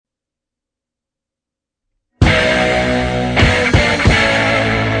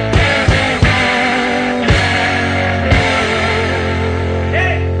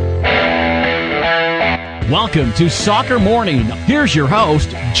Welcome to Soccer Morning. Here's your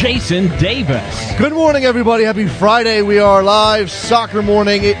host, Jason Davis. Good morning, everybody. Happy Friday. We are live. Soccer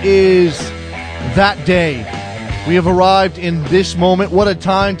Morning. It is that day. We have arrived in this moment. What a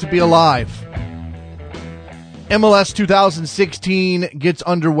time to be alive. MLS 2016 gets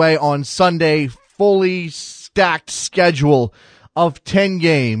underway on Sunday. Fully stacked schedule of 10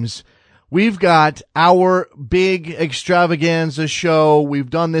 games. We've got our big extravaganza show. We've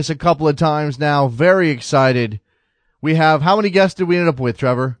done this a couple of times now. Very excited. We have, how many guests did we end up with,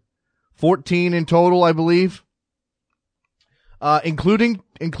 Trevor? 14 in total, I believe. Including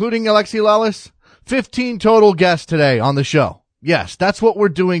Alexi Lalas? 15 total guests today on the show. Yes, that's what we're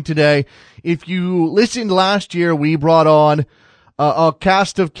doing today. If you listened last year, we brought on a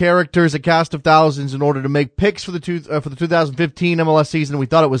cast of characters, a cast of thousands, in order to make picks for the 2015 MLS season. We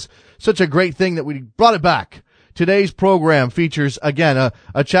thought it was such a great thing that we brought it back. Today's program features, again,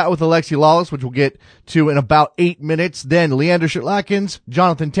 a chat with Alexi Lalas, which we'll get to in about 8 minutes. Then Leander Schaerlaeckens,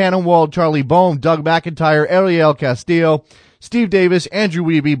 Jonathan Tannenwald, Charlie Boehm, Doug McIntyre, Arielle Castillo, Steve Davis, Andrew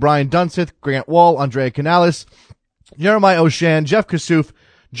Wiebe, Brian Dunseth, Grant Wahl, Andrea Canales, Jeremiah Oshan, Jeff Kassouf,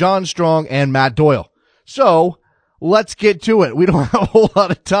 John Strong, and Matt Doyle. So, let's get to it. We don't have a whole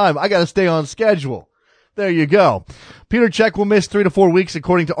lot of time. I got to stay on schedule. There you go. Peter Cech will miss 3 to 4 weeks,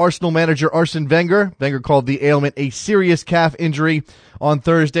 according to Arsenal manager Arsene Wenger. Wenger called the ailment a serious calf injury on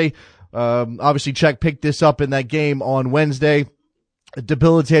Thursday. Obviously, Cech picked this up in that game on Wednesday. A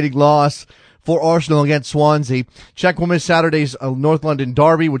debilitating loss for Arsenal against Swansea. Cech will miss Saturday's North London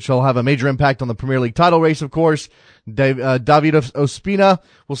derby, which will have a major impact on the Premier League title race, of course. David Ospina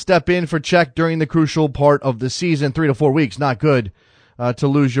will step in for Cech during the crucial part of the season. 3 to 4 weeks, not good to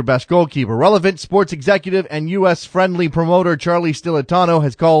lose your best goalkeeper. Relevant sports executive and U.S.-friendly promoter Charlie Stillitano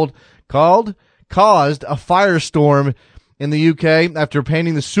has caused a firestorm in the UK after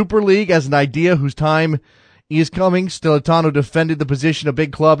painting the Super League as an idea whose time is coming. Stillitano defended the position of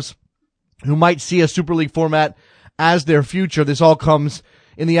big clubs who might see a Super League format as their future. This all comes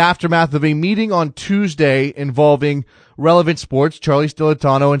in the aftermath of a meeting on Tuesday involving Relevant Sports, Charlie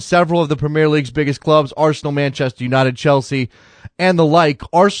Stillitano, and several of the Premier League's biggest clubs, Arsenal, Manchester United, Chelsea, and the like.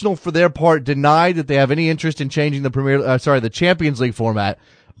 Arsenal, for their part, denied that they have any interest in changing the Champions League format.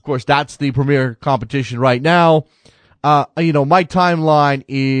 Of course, that's the premier competition right now. My timeline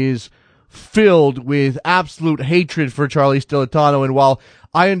is filled with absolute hatred for Charlie Stillitano, and while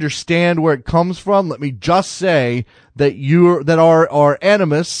I understand where it comes from, let me just say that our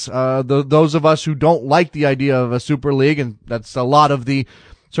animus, those of us who don't like the idea of a Super League, and that's a lot of the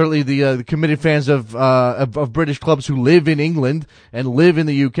committed fans of British clubs who live in England and live in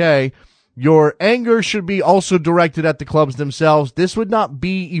the UK, your anger should be also directed at the clubs themselves. This would not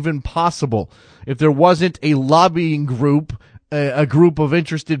be even possible if there wasn't a lobbying group, a group of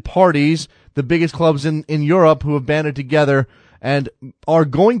interested parties, the biggest clubs in Europe, who have banded together and are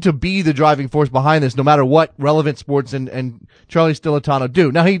going to be the driving force behind this, no matter what Relevant Sports and Charlie Stillitano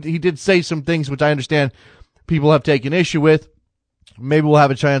do. Now, he did say some things which I understand people have taken issue with. Maybe we'll have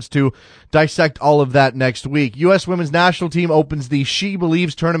a chance to dissect all of that next week. U.S. women's national team opens the She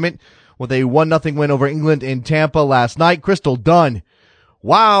Believes tournament with a 1-0 win over England in Tampa last night. Crystal Dunn.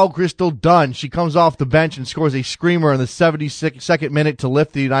 Wow, Crystal Dunn. She comes off the bench and scores a screamer in the 72nd minute to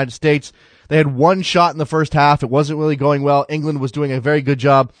lift the United States. They had one shot in the first half. It wasn't really going well. England was doing a very good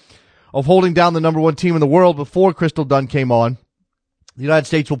job of holding down the number one team in the world before Crystal Dunn came on. The United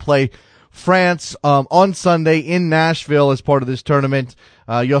States will play France on Sunday in Nashville as part of this tournament.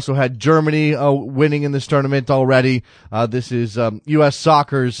 You also had Germany winning in this tournament already. This is U.S.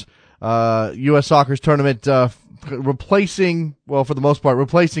 Soccer's tournament replacing for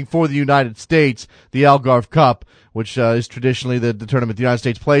the United States the Algarve Cup, which is traditionally the tournament the United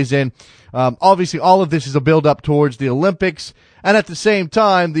States plays in. Obviously, all of this is a build-up towards the Olympics, and at the same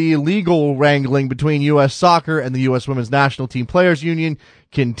time, the legal wrangling between U.S. Soccer and the U.S. Women's National Team Players Union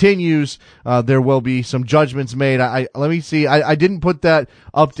continues. There will be some judgments made. Let me see. I didn't put that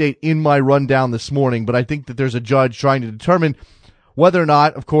update in my rundown this morning, but I think that there's a judge trying to determine whether or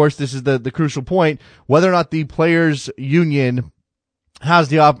not, of course, this is the crucial point, whether or not the Players Union has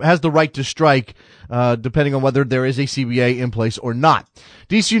the right to strike, depending on whether there is a CBA in place or not.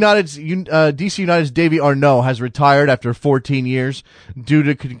 DC United's Davy Arnaud has retired after 14 years due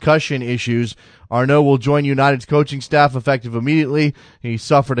to concussion issues. Arnaud will join United's coaching staff effective immediately. He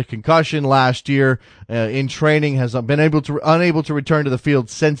suffered a concussion last year in training, has been unable to return to the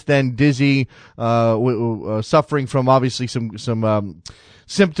field since then, dizzy, suffering from obviously some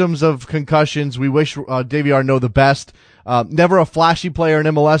symptoms of concussions. We wish Davy Arnaud the best. Never a flashy player in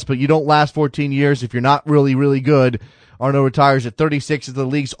MLS, but you don't last 14 years if you're not really, really good. Arnaud retires at 36 as the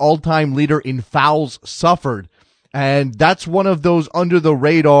league's all-time leader in fouls suffered. And that's one of those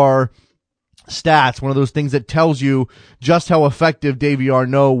under-the-radar stats, one of those things that tells you just how effective Davy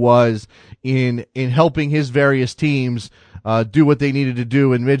Arnaud was in helping his various teams do what they needed to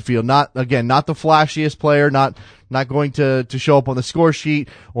do in midfield. Not the flashiest player, not going to show up on the score sheet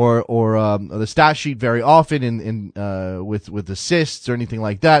or the stat sheet very often with assists or anything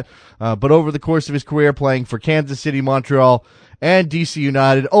like that. But over the course of his career playing for Kansas City, Montreal, and DC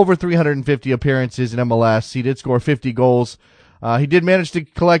United, over 350 appearances in MLS. He did score 50 goals. He did manage to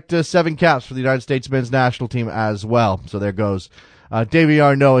collect 7 caps for the United States men's national team as well. So there goes. Davy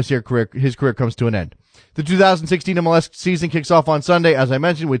Arnaud, his career comes to an end. The 2016 MLS season kicks off on Sunday, as I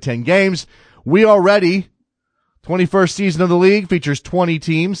mentioned, with 10 games. We are ready. 21st season of the league features 20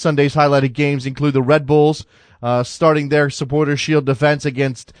 teams. Sunday's highlighted games include the Red Bulls starting their Supporters Shield defense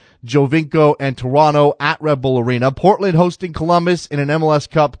against Jovinko and Toronto at Red Bull Arena. Portland hosting Columbus in an MLS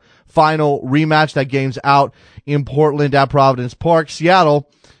Cup final rematch. That game's out in Portland at Providence Park.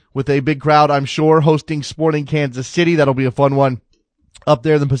 Seattle, with a big crowd, I'm sure, hosting Sporting Kansas City. That'll be a fun one up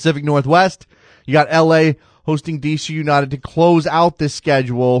there in the Pacific Northwest. You got LA hosting DC United to close out this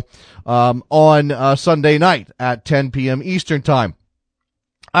schedule on Sunday night at 10 p.m. Eastern Time.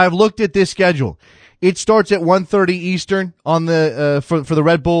 I've looked at this schedule. It starts at 1:30 Eastern on the for the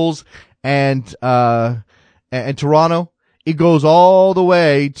Red Bulls and Toronto. It goes all the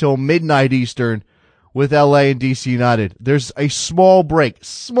way till midnight Eastern with LA and DC United. There's a small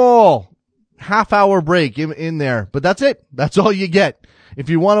half-hour break in there, but that's it. That's all you get. If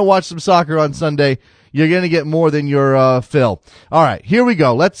you want to watch some soccer on Sunday, you're going to get more than your fill. All right, here we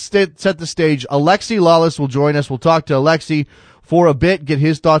go. Let's set the stage. Alexi Lalas will join us. We'll talk to Alexi for a bit, get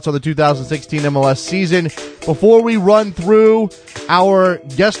his thoughts on the 2016 MLS season. Before we run through our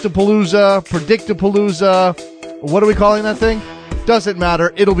Guestapalooza, Predictapalooza, what are we calling that thing? Doesn't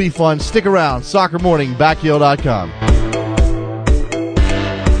matter. It'll be fun. Stick around. Soccer Morning, Backheel.com.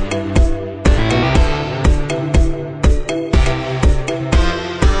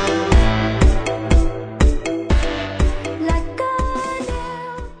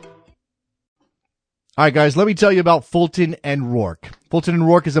 All right, guys, let me tell you about Fulton & Rourke. Fulton &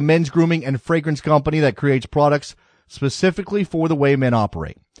 Rourke is a men's grooming and fragrance company that creates products specifically for the way men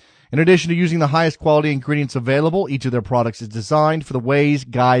operate. In addition to using the highest quality ingredients available, each of their products is designed for the ways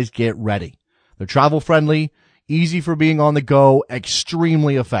guys get ready. They're travel-friendly, easy for being on the go,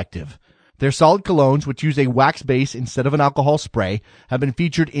 extremely effective. Their solid colognes, which use a wax base instead of an alcohol spray, have been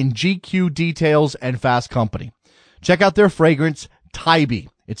featured in GQ, Details, and Fast Company. Check out their fragrance, Tybee.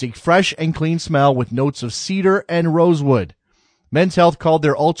 It's a fresh and clean smell with notes of cedar and rosewood. Men's Health called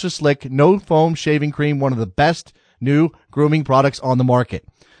their Ultra Slick No Foam Shaving Cream one of the best new grooming products on the market.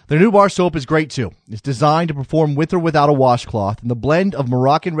 Their new bar soap is great too. It's designed to perform with or without a washcloth, and the blend of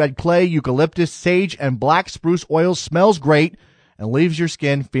Moroccan red clay, eucalyptus, sage, and black spruce oil smells great and leaves your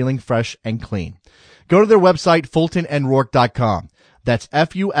skin feeling fresh and clean. Go to their website, FultonandRourke.com. That's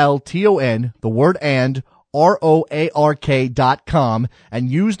Fulton, the word and, ROARK.com, and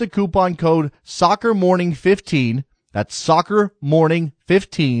use the coupon code SoccerMorning15, that's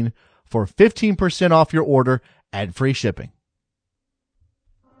SoccerMorning15, for 15% off your order and free shipping.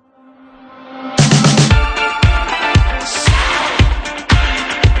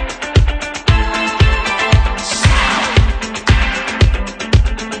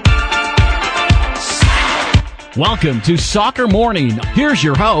 Welcome to Soccer Morning. Here's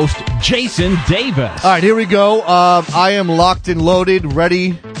your host, Jason Davis. All right, here we go. I am locked and loaded,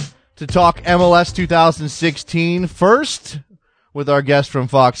 ready to talk MLS 2016. First, with our guest from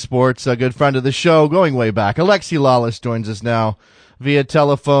Fox Sports, a good friend of the show, going way back. Alexi Lalas joins us now via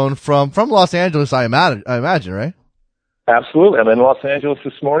telephone from Los Angeles, I imagine, right? Absolutely. I'm in Los Angeles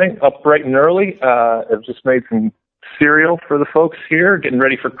this morning, up bright and early. I've just made some cereal for the folks here, getting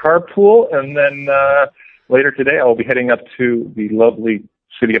ready for carpool, and then later today, I will be heading up to the lovely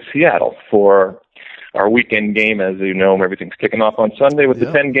city of Seattle for our weekend game. As you know, everything's kicking off on Sunday with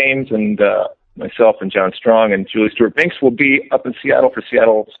the 10 games, and myself and John Strong and Julie Stewart-Binks will be up in Seattle for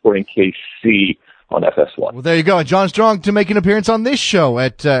Seattle Sporting KC on FS1. Well, there you go. And John Strong to make an appearance on this show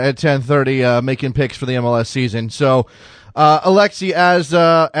at 10:30, making picks for the MLS season. So, Alexi,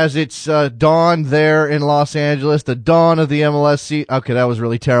 as it's dawn there in Los Angeles, the dawn of the MLS season. Okay, that was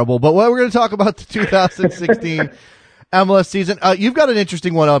really terrible. But we're going to talk about the 2016 MLS season. You've got an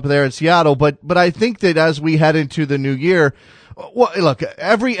interesting one up there in Seattle, but I think that as we head into the new year, well, look,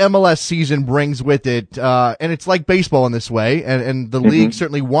 every MLS season brings with it, and it's like baseball in this way, and the league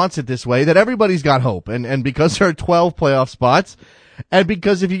certainly wants it this way, that everybody's got hope. And because there are 12 playoff spots, And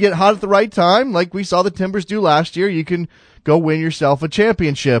because if you get hot at the right time, like we saw the Timbers do last year, you can go win yourself a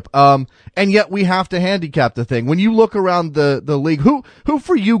championship. And yet we have to handicap the thing. When you look around the league, who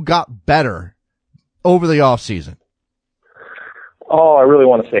for you got better over the offseason? Oh, I really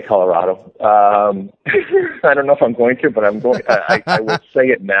want to say Colorado. I don't know if I'm going to, but I'm going. I will say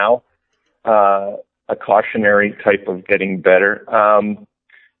it now. A cautionary type of getting better.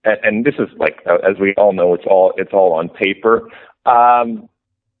 And this is like, as we all know, it's all on paper.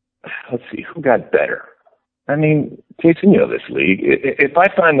 Let's see, who got better? I mean, Jason, you know this league. If I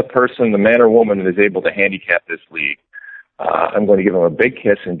find the man or woman that is able to handicap this league, I'm going to give them a big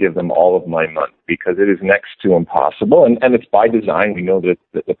kiss and give them all of my money, because it is next to impossible, and it's by design. We know that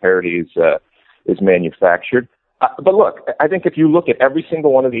the parity is manufactured. But look, I think if you look at every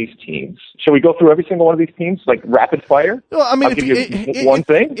single one of these teams, shall we go through every single one of these teams, like rapid fire? Well, I mean, I'll give you one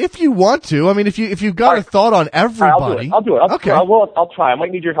thing. If you want to, I mean, if you've got a thought on everybody, I'll do it. Okay. I'll try. I might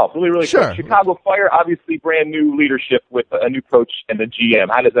need your help. Really sure. quick. Chicago Fire, obviously brand new leadership with a new coach and a GM.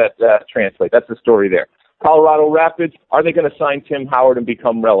 How does that translate? That's the story there. Colorado Rapids, are they going to sign Tim Howard and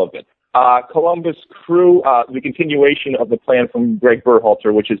become relevant? Columbus Crew, the continuation of the plan from Greg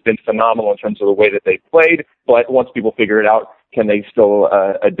Berhalter, which has been phenomenal in terms of the way that they played, but once people figure it out, can they still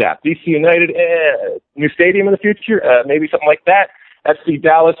adapt? DC United, new stadium in the future, maybe something like that. FC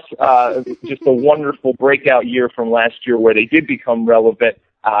Dallas, just a wonderful breakout year from last year where they did become relevant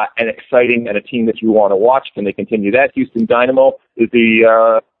and exciting and a team that you want to watch. Can they continue that? Houston Dynamo is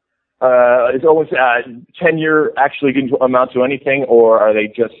is Owen's tenure actually going to amount to anything, or are they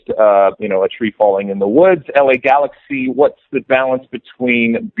just a tree falling in the woods? LA Galaxy, what's the balance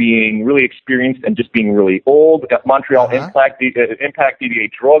between being really experienced and just being really old? Montreal Impact Didier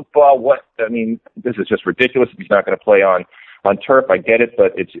Drogba. This is just ridiculous. If he's not going to play on turf, I get it,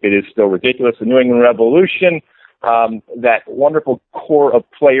 but it is still ridiculous. The New England Revolution. That wonderful core of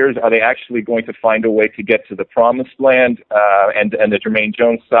players, are they actually going to find a way to get to the promised land? And the Jermaine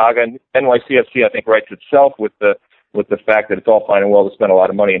Jones saga. NYCFC, I think, writes itself with the fact that it's all fine and well to spend a lot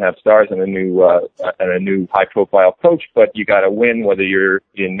of money and have stars and a new high profile coach, but you got to win whether you're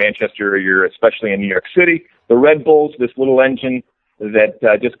in Manchester or you're especially in New York City. The Red Bulls, this little engine that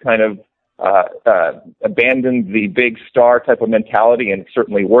just kind of abandoned the big star type of mentality and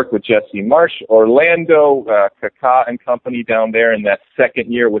certainly worked with Jesse Marsh. Orlando, Kaká and company down there in that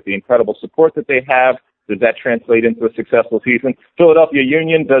second year with the incredible support that they have. Does that translate into a successful season? Philadelphia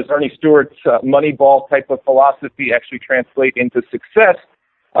Union, does Ernie Stewart's Moneyball type of philosophy actually translate into success?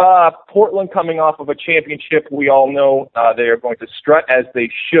 Portland coming off of a championship. We all know they are going to strut as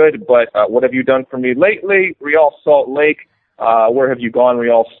they should, but what have you done for me lately? Real Salt Lake. Where have you gone,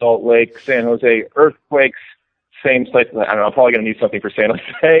 Real Salt Lake? San Jose Earthquakes, same site. I don't know. I'm probably going to need something for San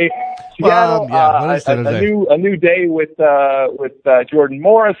Jose. Seattle, a new day with Jordan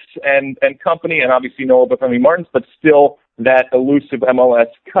Morris and company, and obviously no Obafemi Martins, but still that elusive MLS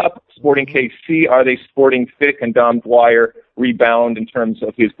Cup. Sporting KC, are they sporting fit? Can Dom Dwyer rebound in terms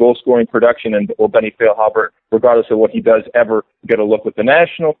of his goal-scoring production, or Benny Feilhaber, regardless of what he does, ever get a look with the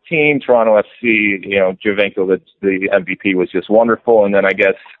national team? Toronto FC, Javenko, the MVP, was just wonderful. And then I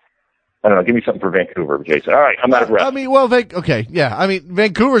guess, I don't know, give me something for Vancouver, Jason. All right, I'm out of breath.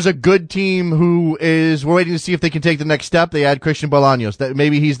 Vancouver's a good team we're waiting to see if they can take the next step. They add Christian Bolaños. That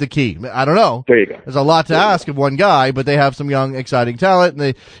maybe he's the key. I don't know. There you go. There's a lot to ask of one guy, but they have some young, exciting talent, and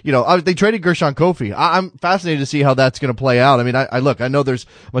they traded Gershon Kofi. I'm fascinated to see how that's going to play out. I mean, I know there's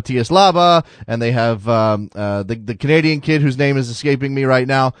Matthias Laba, and they have the Canadian kid whose name is escaping me right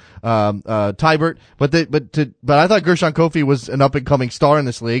now, Tybert. But I thought Gershon Kofi was an up and coming star in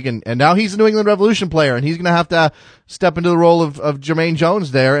this league, and now he's a New England Revolution player, and he's going to have to step into the role of Jermaine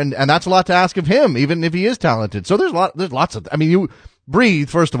Jones there, and that's a lot to ask of him, even if he is talented. So there's lots of. I mean, you breathe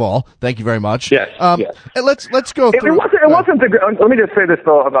first of all. Thank you very much. Yes. Yes. And let's go through. It wasn't. Let me just say this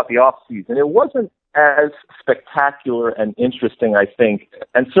though about the off season. It wasn't as spectacular and interesting, I think,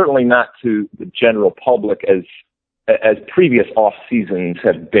 and certainly not to the general public as previous off seasons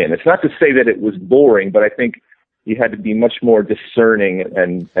have been. It's not to say that it was boring, but I think you had to be much more discerning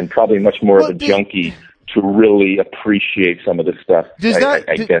and probably much more of a junkie to really appreciate some of the stuff. Does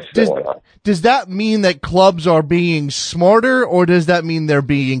that mean that clubs are being smarter, or does that mean they're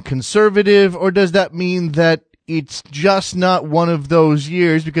being conservative, or does that mean that it's just not one of those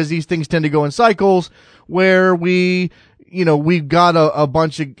years, because these things tend to go in cycles where we've got a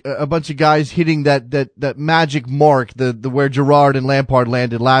bunch of guys hitting that magic mark, the where Gerrard and Lampard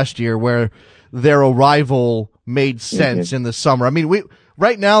landed last year, where their arrival made sense in the summer. I mean,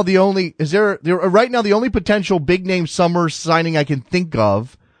 right now the only potential big name summer signing I can think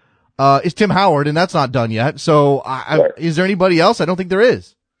of is Tim Howard, and that's not done yet. So Right. Is there anybody else? I don't think there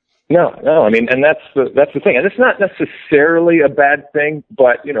is. No. I mean, and that's the thing. And it's not necessarily a bad thing,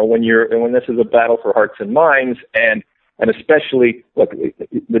 but when this is a battle for hearts and minds, and especially, look,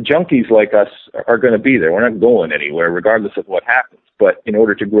 the junkies like us are going to be there. We're not going anywhere, regardless of what happens. But in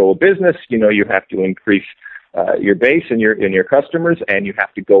order to grow a business, you have to increase your base and your customers, and you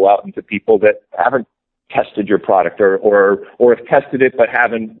have to go out into people that haven't tested your product or have tested it but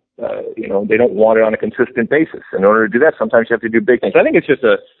haven't. They don't want it on a consistent basis. In order to do that, sometimes you have to do big things. I think it's just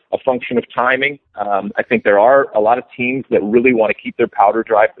a function of timing. I think there are a lot of teams that really want to keep their powder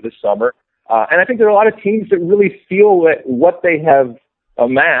dry for the summer. And I think there are a lot of teams that really feel that what they have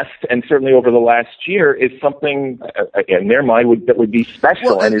amassed, and certainly over the last year, is something in their mind that would be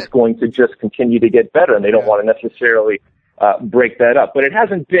special and is going to just continue to get better. And they don't want to necessarily break that up. But it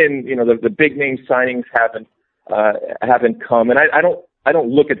hasn't been, the big name signings haven't come. And I don't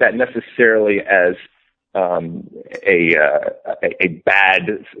look at that necessarily as a bad,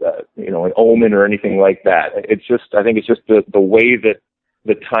 an omen or anything like that. I think it's just the way that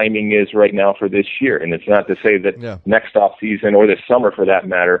the timing is right now for this year. And it's not to say that next off season or this summer, for that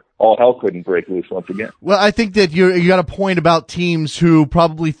matter, all hell couldn't break loose once again. Well, I think that you got a point about teams who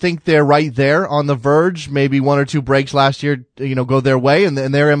probably think they're right there on the verge. Maybe one or two breaks last year, go their way, and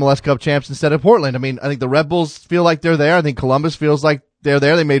they're MLS Cup champs instead of Portland. I mean, I think the Red Bulls feel like they're there. I think Columbus feels like they're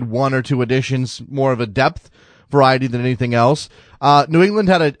there. They made one or two additions, more of a depth variety than anything else. New England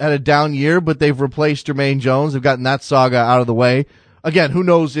had a down year, but they've replaced Jermaine Jones. They've gotten that saga out of the way. Again, who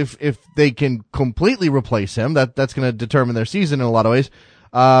knows if they can completely replace him? That's going to determine their season in a lot of ways.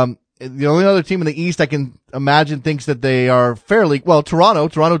 The only other team in the East I can imagine thinks that they are fairly well. Toronto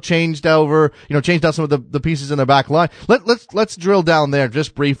changed out some of the pieces in their back line. Let's drill down there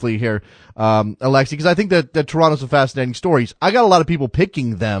just briefly here, Alexi, because I think that Toronto's a fascinating story. I got a lot of people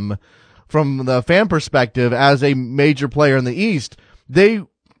picking them from the fan perspective as a major player in the East. They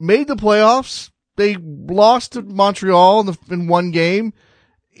made the playoffs. They lost to Montreal in one game.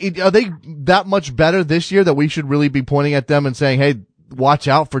 Are they that much better this year that we should really be pointing at them and saying, hey, watch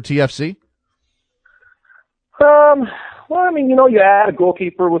out for TFC? Well, I mean, you add a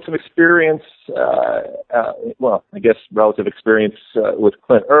goalkeeper with some experience, I guess relative experience with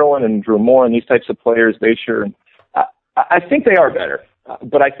Clint Irwin and Drew Moore and these types of players. I think they are better.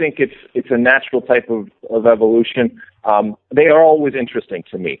 But I think it's a natural type of evolution. They are always interesting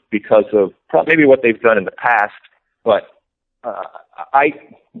to me because of maybe what they've done in the past. But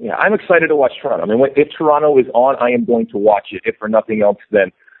I'm excited to watch Toronto. I mean, if Toronto is on, I am going to watch it. If for nothing else,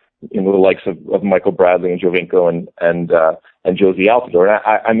 then the likes of Michael Bradley and Jovinko and Josie Altidore.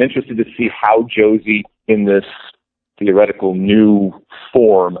 And I'm interested to see how Josie, in this theoretical new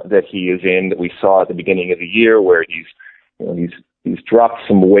form that he is in, that we saw at the beginning of the year, where he's dropped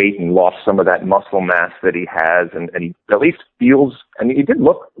some weight and lost some of that muscle mass that he has, and he at least feels, and he did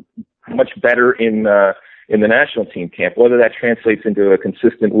look much better in the national team camp. Whether that translates into a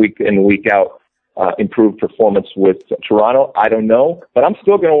consistent week in, week out improved performance with Toronto, I don't know. But I'm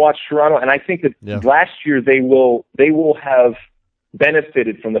still going to watch Toronto, and I think that last year they will have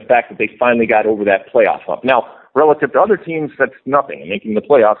benefited from the fact that they finally got over that playoff hump. Now, relative to other teams, that's nothing. Making the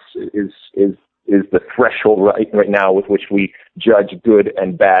playoffs is the threshold right now with which we judge good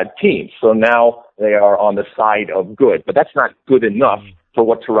and bad teams. So now they are on the side of good, but that's not good enough for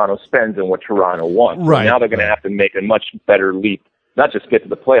what Toronto spends and what Toronto wants. Right. So now they're going to have to make a much better leap, not just get to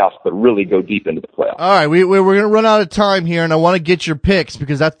the playoffs, but really go deep into the playoffs. All right, we're going to run out of time here, and I want to get your picks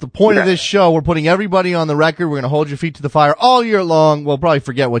because that's the point of this show. We're putting everybody on the record. We're going to hold your feet to the fire all year long. We'll probably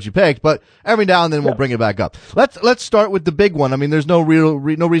forget what you picked, but every now and then we'll bring it back up. Let's start with the big one. I mean, there's no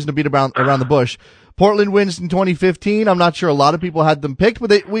reason to beat around the bush. Portland wins in 2015. I'm not sure a lot of people had them picked,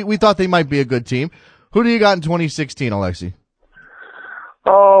 but we thought they might be a good team. Who do you got in 2016, Alexi?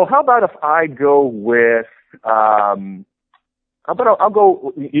 Oh, how about if I go with, I'll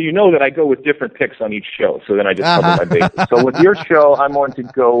go, that I go with different picks on each show, so then I just cover my bases. So with your show, I'm going to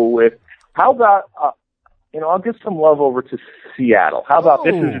go with, how about, I'll give some love over to Seattle. How about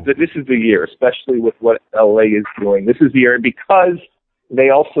this is the year, especially with what LA is doing. This is the year because they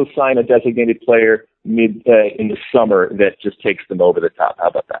also sign a designated player in the summer that just takes them over the top. How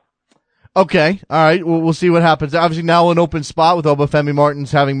about that? Okay, all right. We'll see what happens. Obviously, now an open spot with Obafemi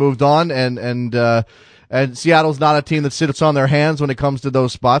Martins having moved on, and Seattle's not a team that sits on their hands when it comes to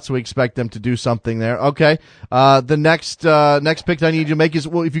those spots. So we expect them to do something there. Okay. The next pick I need you to make is,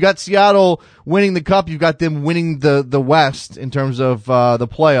 well, if you got Seattle winning the Cup, you've got them winning the West in terms of the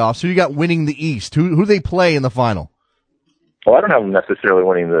playoffs. Who you got winning the East? Who do they play in the final? Well, I don't have them necessarily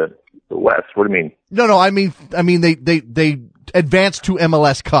winning the West. What do you mean? No. I mean they advance to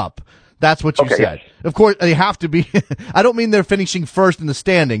MLS Cup. That's what you said. Yes. Of course, they have to be. I don't mean they're finishing first in the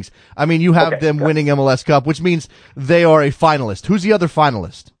standings. I mean you have them winning MLS Cup, which means they are a finalist. Who's the other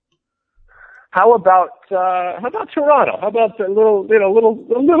finalist? How about Toronto? How about the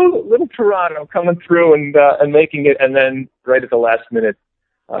little Toronto coming through and making it, and then right at the last minute,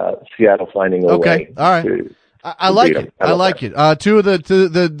 Seattle finding a way. Okay, all right. I like it. I like it. Two of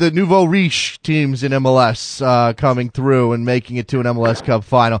the nouveau riche teams in MLS coming through and making it to an MLS Cup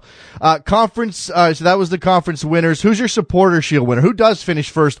final. Conference. So that was the conference winners. Who's your supporter shield winner? Who does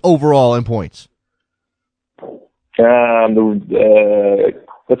finish first overall in points? Let's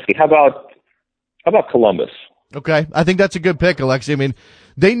see. How about Columbus? Okay, I think that's a good pick, Alexi. I mean,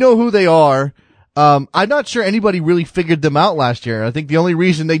 they know who they are. I'm not sure anybody really figured them out last year. I think the only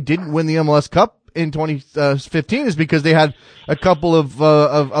reason they didn't win the MLS Cup in 2015 is because they had a couple of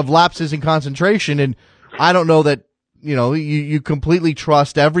lapses in concentration, and I don't know that you completely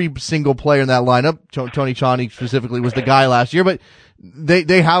trust every single player in that lineup. Tony Chani specifically was the guy last year, but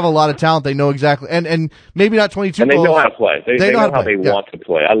they have a lot of talent. They know exactly, and maybe not 22 and they goals. Know how to play. They know how they want to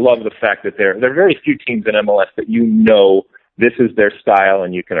play. I love the fact that there are very few teams in MLS that this is their style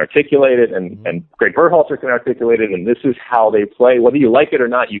and you can articulate it, and Greg Berhalter can articulate it, and this is how they play. Whether you like it or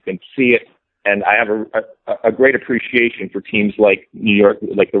not, you can see it. And I have a great appreciation for teams like New York,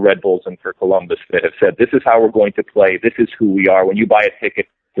 like the Red Bulls, and for Columbus that have said, this is how we're going to play. This is who we are. When you buy a ticket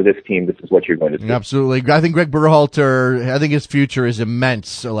for this team, this is what you're going to see. Absolutely. I think Greg Berhalter, his future is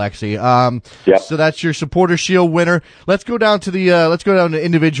immense, Alexi. Yep. So that's your supporter shield winner. Let's go down to the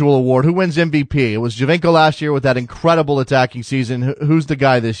individual award. Who wins MVP? It was Giovinco last year with that incredible attacking season. Who's the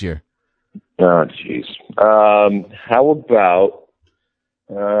guy this year? Oh, jeez. How about,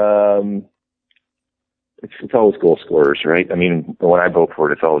 it's always goal scorers, right? I mean, when I vote for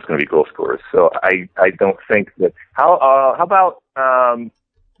it, it's always going to be goal scorers. So I don't think that. How about not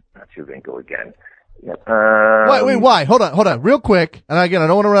Giovinco again? Yeah, wait, why? Hold on, real quick. And again, I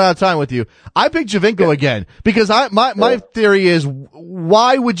don't want to run out of time with you. I picked Giovinco again because my theory is,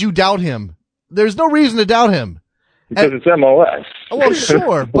 why would you doubt him? There's no reason to doubt him. Because it's MLS. Well,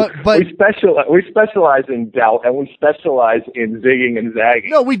 sure, but we specialize in doubt, and we specialize in zigging and zagging.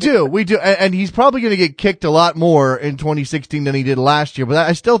 No, we do, and he's probably going to get kicked a lot more in 2016 than he did last year. But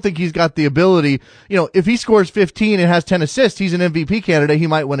I still think he's got the ability. If he scores 15 and has 10 assists, he's an MVP candidate. He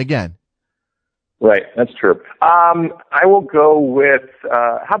might win again. Right, that's true. I will go with.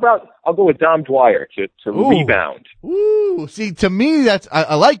 I'll go with Dom Dwyer to rebound. Ooh, see, to me,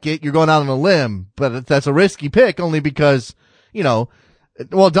 I like it. You're going out on a limb, but that's a risky pick only because Dom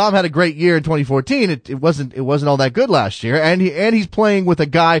had a great year in 2014. It wasn't all that good last year, and he's playing with a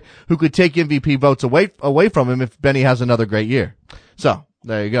guy who could take MVP votes away from him if Benny has another great year. So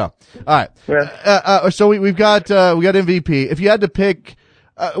there you go. All right. Yeah. So we got MVP. If you had to pick.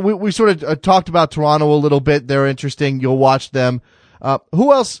 We sort of talked about Toronto a little bit. They're interesting. You'll watch them.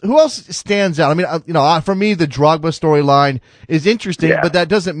 Who else stands out? I mean, for me, the Drogba storyline is interesting, but that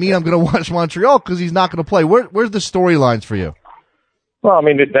doesn't mean I'm going to watch Montreal because he's not going to play. Where's the storylines for you? Well, I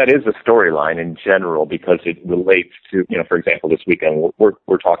mean, that is a storyline in general because it relates to, for example, this weekend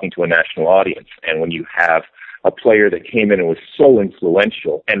we're talking to a national audience, and when you have a player that came in and was so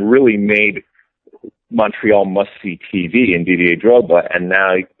influential and really made Montreal must-see TV in Didier Drogba, and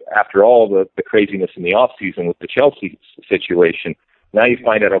now after all the craziness in the off-season with the Chelsea situation, now you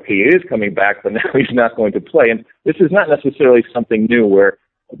find out, okay, he is coming back, but now he's not going to play. And this is not necessarily something new where,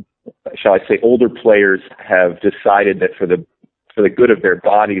 shall I say, older players have decided that for the good of their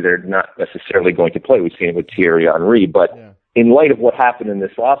body, they're not necessarily going to play. We've seen it with Thierry Henry, but in light of what happened in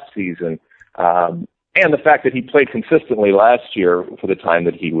this off-season, and the fact that he played consistently last year for the time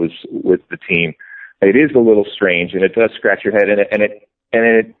that he was with the team, it is a little strange, and it does scratch your head, and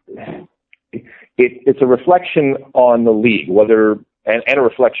it's a reflection on the league, and a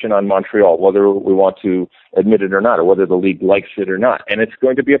reflection on Montreal, whether we want to admit it or not, or whether the league likes it or not. And it's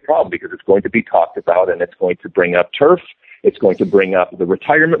going to be a problem because it's going to be talked about, and it's going to bring up turf. It's going to bring up the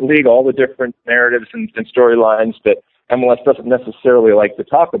retirement league, all the different narratives and storylines that MLS doesn't necessarily like to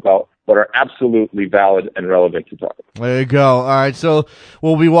talk about, but are absolutely valid and relevant to talk about. There you go. All right, so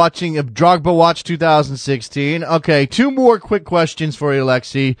we'll be watching Drogba Watch 2016. Okay, two more quick questions for you,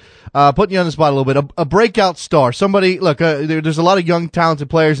 Alexi. Putting you on the spot a little bit. A breakout star. Somebody, look, there's a lot of young, talented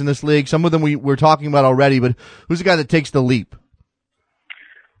players in this league. Some of them we're talking about already, but who's the guy that takes the leap?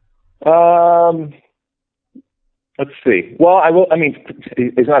 Let's see. Well,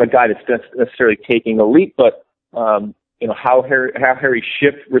 he's not a guy that's necessarily taking a leap, but how Harry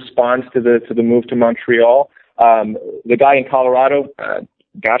Schiff responds to the move to Montreal. The guy in Colorado,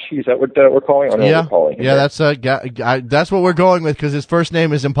 Gashi, is that what we're calling? I don't know what we're calling him. That's what we're going with because his first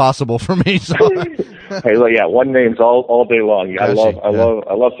name is impossible for me. So. Hey, one names all day long. I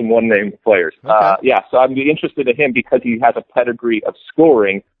love some one name players. Okay. So I'm interested in him because he has a pedigree of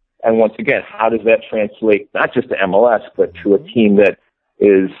scoring, and once again, how does that translate not just to MLS but to a team that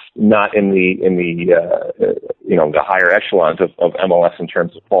is not in the higher echelons of MLS in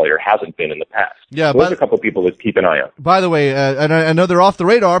terms of quality, or hasn't been in the past. Yeah, so there's a couple of people to keep an eye on. By the way, and I know they're off the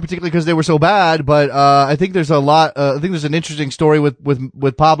radar, particularly because they were so bad. But I think there's I think there's an interesting story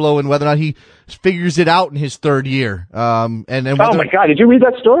with Pablo and whether or not he figures it out in his third year. Oh my God! Did you read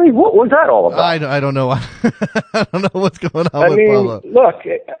that story? What was that all about? I don't know. I don't know what's going on with Pablo. Look,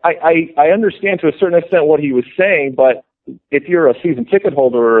 I understand to a certain extent what he was saying, but if you're a season ticket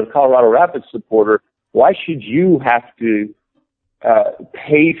holder or a Colorado Rapids supporter, why should you have to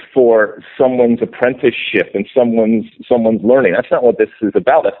pay for someone's apprenticeship and someone's learning? That's not what this is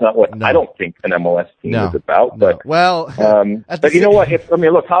about. That's not what I don't think an MLS team is about. No. But but you know what?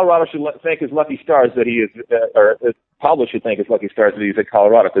 Look, Colorado should thank his lucky stars that he is, Pablo should thank his lucky stars that he's at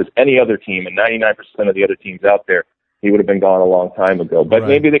Colorado. Because any other team, and 99% of the other teams out there, he would have been gone a long time ago. But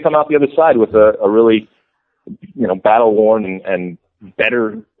maybe they come out the other side with a really battle-worn and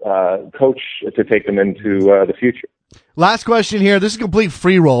better coach to take them into the future. Last question here. This is a complete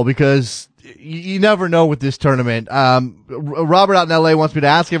free roll because you never know with this tournament. Robert out in LA wants me to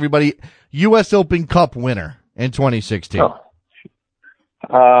ask everybody, U.S. Open Cup winner in 2016.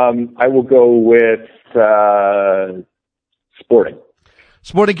 I will go with Sporting.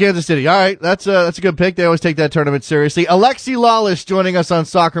 Sporting Kansas City. All right, that's a good pick. They always take that tournament seriously. Alexi Lalas joining us on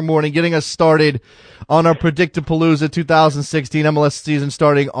Soccer Morning, getting us started on our Predictapalooza 2016 MLS season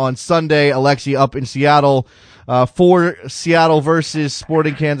starting on Sunday. Alexi up in Seattle for Seattle versus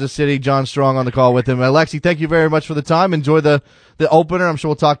Sporting Kansas City. John Strong on the call with him. Alexi, thank you very much for the time. Enjoy the opener. I'm sure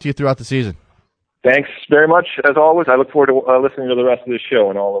we'll talk to you throughout the season. Thanks very much, as always. I look forward to listening to the rest of the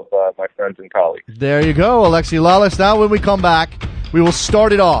show and all of my friends and colleagues. There you go, Alexi Lalas. Now when we come back, we will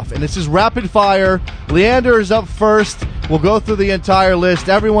start it off, and this is rapid fire. Leander is up first. We'll go through the entire list,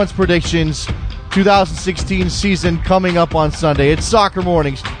 everyone's predictions, 2016 season coming up on Sunday. It's Soccer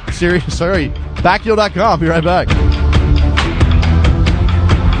Mornings. Backheel.com. Be right back.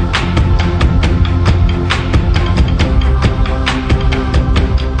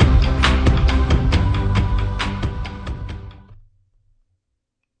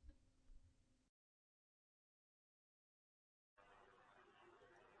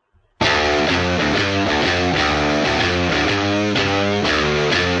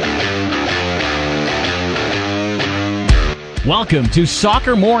 Welcome to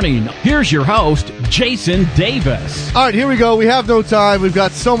Soccer Morning. Here's your host, Jason Davis. All right, here we go. We have no time. We've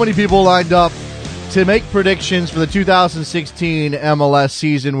got so many people lined up to make predictions for the 2016 MLS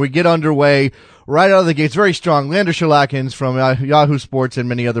season. We get underway right out of the gates. Very strong. Leander Schaerlaeckens from Yahoo Sports and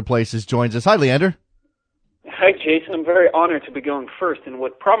many other places joins us. Hi, Leander. Hi, Jason. I'm very honored to be going first in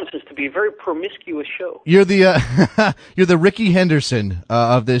what promises to be a very promiscuous show. You're the you're the Ricky Henderson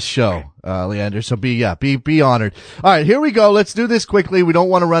of this show, Leander. So be honored. All right, here we go. Let's do this quickly. We don't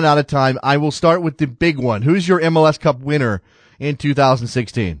want to run out of time. I will start with the big one. Who's your MLS Cup winner in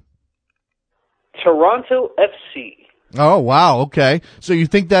 2016? Toronto FC. Oh, wow. Okay. So you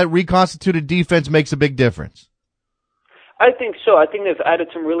think that reconstituted defense makes a big difference? I think so. I think they've added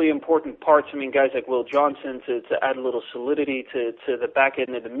some really important parts. I mean, guys like Will Johnson to add a little solidity to the back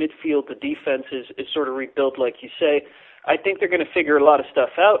end of the midfield. The defense is sort of rebuilt, like you say. I think they're going to figure a lot of stuff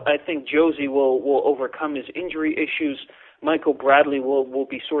out. I think Josie will overcome his injury issues. Michael Bradley will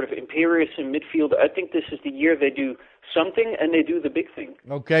be sort of imperious in midfield. I think this is the year they do something, and they do the big thing.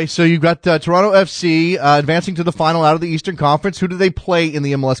 Okay, so you've got Toronto FC advancing to the final out of the Eastern Conference. Who do they play in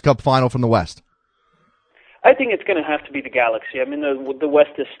the MLS Cup final from the West? I think it's going to have to be the Galaxy. I mean, the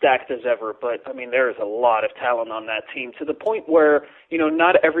West is stacked as ever, but, I mean, there is a lot of talent on that team to the point where,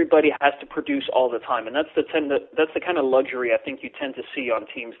 not everybody has to produce all the time, and that's the kind of luxury I think you tend to see on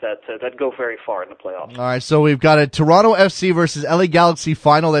teams that go very far in the playoffs. All right, so we've got a Toronto FC versus LA Galaxy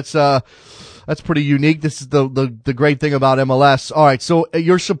final. That's pretty unique. This is the great thing about MLS. All right, so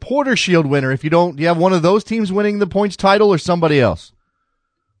your Supporter Shield winner, do you have one of those teams winning the points title or somebody else?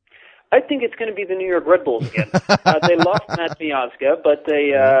 I think it's going to be the New York Red Bulls again. They lost Matt Miazga, but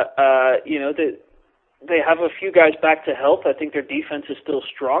they have a few guys back to health. I think their defense is still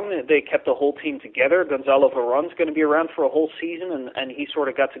strong. They kept the whole team together. Gonzalo Veron's going to be around for a whole season, and he sort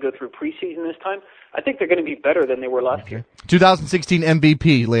of got to go through preseason this time. I think they're going to be better than they were last year. 2016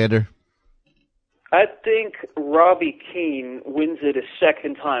 MVP, Leander. I think Robbie Keane wins it a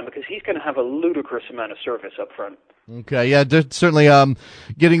second time because he's going to have a ludicrous amount of service up front. Okay, yeah, certainly.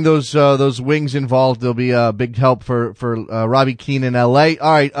 Getting those wings involved will be a big help for Robbie Keane in LA.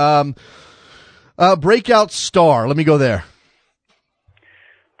 All right, breakout star. Let me go there.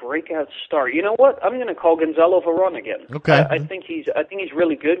 Breakout star. You know what? I'm going to call Gonzalo Verón again. Okay. I think he's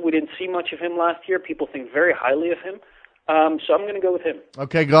really good. We didn't see much of him last year. People think very highly of him. So I'm going to go with him.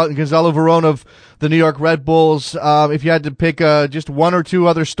 Okay, Gonzalo Verón of the New York Red Bulls. If you had to pick just one or two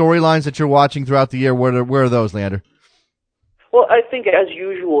other storylines that you're watching throughout the year, where are those, Leander? Well, I think as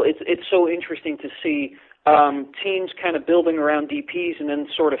usual, it's so interesting to see teams kind of building around DPs and then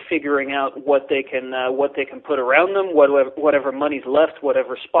sort of figuring out what they can put around them, whatever money's left,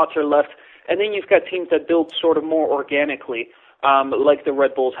 whatever spots are left, and then you've got teams that build sort of more organically, like the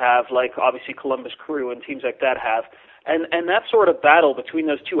Red Bulls have, like obviously Columbus Crew and teams like that have, and that sort of battle between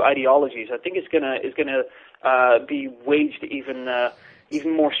those two ideologies, I think is gonna be waged even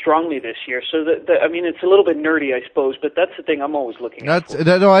more strongly this year. So I mean, it's a little bit nerdy, I suppose, but that's the thing I'm always looking at.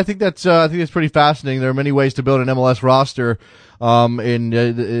 No, I think that's pretty fascinating. There are many ways to build an MLS roster,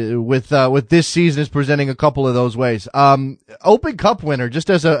 with this season is presenting a couple of those ways. Open Cup winner, just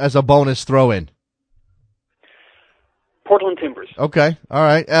as a bonus throw in. Portland Timbers. Okay, all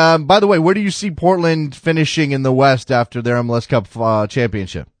right. By the way, where do you see Portland finishing in the West after their MLS Cup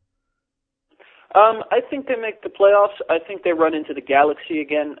championship? I think they make the playoffs. I think they run into the Galaxy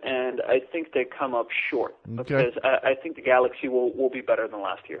again, and I think they come up short. Okay. Because I think the Galaxy will be better than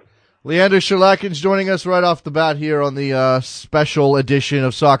last year. Leander Schaerlaeckens joining us right off the bat here on the special edition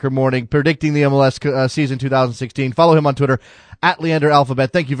of Soccer Morning, predicting the MLS season 2016. Follow him on Twitter,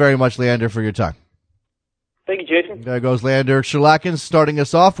 @LeanderAlphabet. Thank you very much, Leander, for your time. Thank you, Jason. There goes Leander Schaerlaeckens starting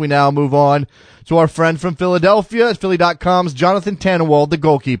us off. We now move on to our friend from Philadelphia at Philly.com's Jonathan Tannenwald, the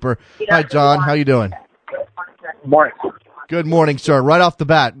goalkeeper. Hi, John. How you doing? Morning. Good morning, sir. Right off the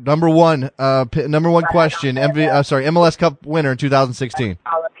bat, number one question, MLS Cup winner in 2016.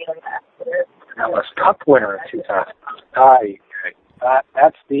 MLS Cup winner in 2016.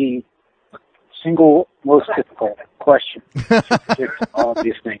 That's the single most difficult question to predict all of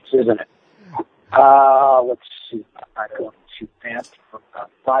these things, isn't it? Let's see. I'm going to vamp for about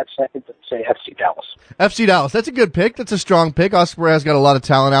 5 seconds and say FC Dallas. FC Dallas. That's a good pick. That's a strong pick. Oscar has got a lot of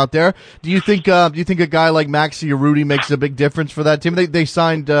talent out there. Do you think a guy like Maxi Urruti makes a big difference for that team? They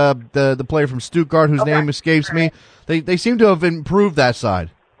signed the player from Stuttgart whose name escapes me. They seem to have improved that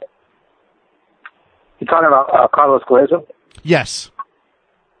side. You talking about Carlos Glazzo? Yes.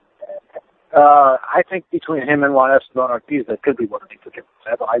 I think between him and Juan Esteban Ortiz, that could be what makes a difference.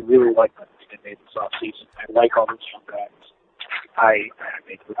 I really like that they made this offseason. I like all these young guys. I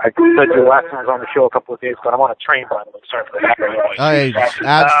said you last time I was on the show a couple of days ago. I'm on a train, by the way. Sorry for that.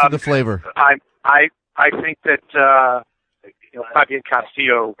 Adds to the flavor. I think that Arielle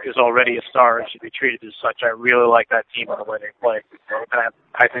Castillo is already a star and should be treated as such. I really like that team and the way they play. And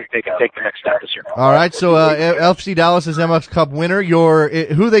I think they can take the next step this year. All right, so FC Dallas is MLS Cup winner.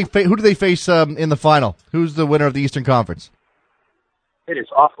 Who do they face in the final? Who's the winner of the Eastern Conference? It is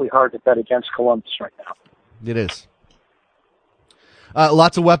awfully hard to bet against Columbus right now. It is.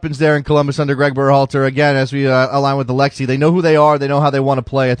 Lots of weapons there in Columbus under Greg Berhalter. Again, as we align with Alexi, they know who they are. They know how they want to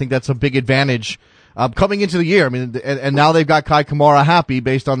play. I think that's a big advantage coming into the year. I mean, and now they've got Kai Kamara happy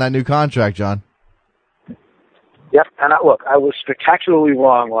based on that new contract, John. Yep, and I was spectacularly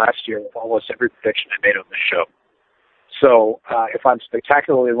wrong last year with almost every prediction I made on the show. So if I'm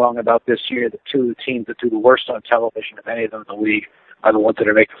spectacularly wrong about this year, the two teams that do the worst on television of any of them in the league are the ones that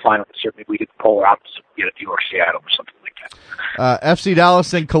are making the final this year. Maybe we get the polar opposite. We get a New York, Seattle, or something like that. FC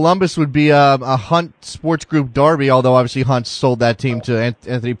Dallas and Columbus would be a Hunt Sports Group derby, although obviously Hunt sold that team to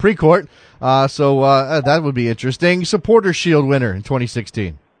Anthony Precourt. So that would be interesting. Supporter Shield winner in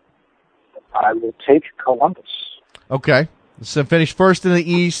 2016. I will take Columbus. Okay. So finish first in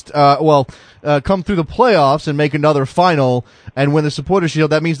the East, come through the playoffs and make another final and win the Supporter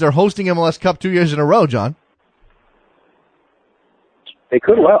Shield. That means they're hosting MLS Cup 2 years in a row, John. They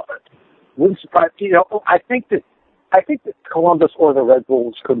could well. Wouldn't surprise I think that Columbus or the Red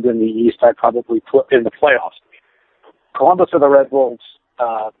Bulls could win the East. I'd probably put in the playoffs. Columbus or the Red Bulls,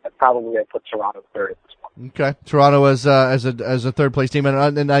 probably I'd put Toronto third at this point. Okay, Toronto as a third place team,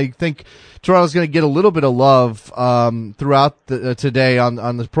 and I think Toronto's going to get a little bit of love throughout today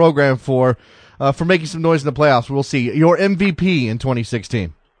on the program for making some noise in the playoffs. We'll see. Your MVP in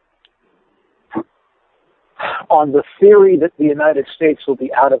 2016. On the theory that the United States will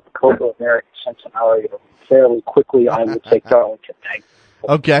be out of the Copa America Centenario fairly quickly, I would take Darlington Nagbe.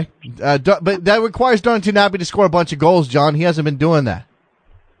 Okay, but that requires Darlington Nagbe to score a bunch of goals, John. He hasn't been doing that.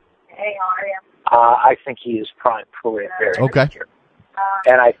 I think he is primed for a very good year.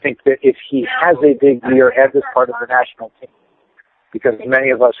 And I think that if he has a big year as a part of the national team, because many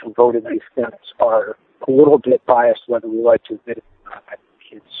of us who voted these things are a little bit biased, whether we like to admit it or not, I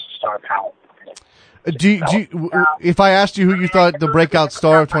think it's star power. If I asked you who you thought the breakout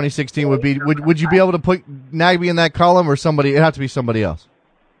star of 2016 would be, would you be able to put Nagbe in that column, or somebody? It'd have to be somebody else.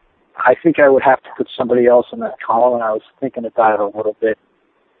 I think I would have to put somebody else in that column, and I was thinking about it a little bit.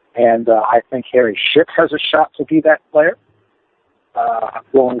 And I think Harry Schick has a shot to be that player.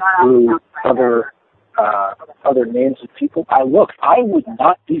 Going through other names of people, I would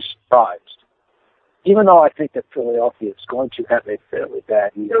not be surprised, even though I think that Philadelphia is going to have a fairly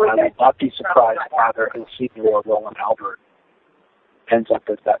bad year. I would not be surprised if either Insigne or Roland Albert ends up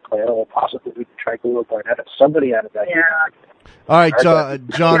as that player, or possibly we can try Guido Barnett, somebody out of that year. All right,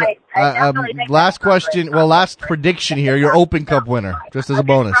 John, last question. Well, last prediction here. Your Open Cup winner, just as a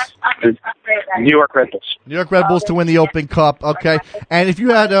bonus. New York Red Bulls. New York Red Bulls to win the Open Cup. Okay. And if you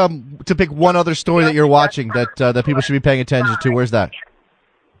had to pick one other story that you're watching that people should be paying attention to, where's that?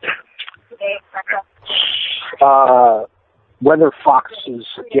 Whether Fox's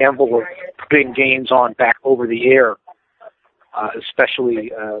gamble of putting games on back over the air,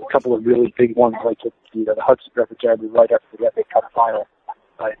 especially a couple of really big ones like the Hudson River Derby right after the FA Cup final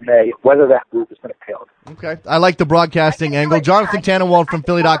in May, whether that move is going to pay off. Okay. I like the broadcasting angle. Jonathan Tannenwald from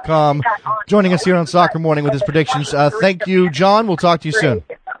Philly.com joining us here on Soccer Morning with his predictions. Thank you, John. We'll talk to you soon.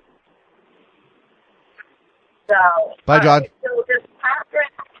 Bye, John.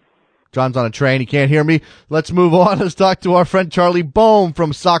 John's on a train. He can't hear me. Let's move on. Let's talk to our friend Charlie Boehm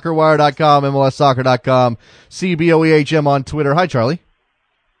from SoccerWire.com, MLSSoccer.com, CBOEHM on Twitter. Hi, Charlie.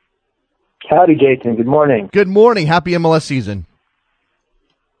 Howdy, Jason. Good morning. Good morning. Happy MLS season.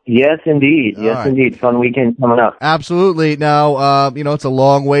 Yes, indeed. Yes, indeed. Fun weekend coming up. Absolutely. Now, it's a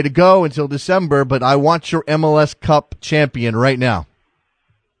long way to go until December, but I want your MLS Cup champion right now.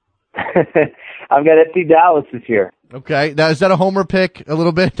 I've got FC Dallas this year. Okay. Now, is that a homer pick a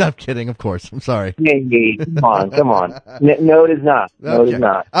little bit? I'm kidding, of course. I'm sorry. Hey, come on. No, it is not. No, okay. It is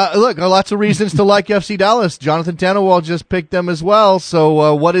not. Look, lots of reasons to like FC Dallas. Jonathan Tannenwald just picked them as well.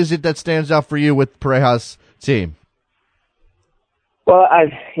 So what is it that stands out for you with Pareja's team? Well,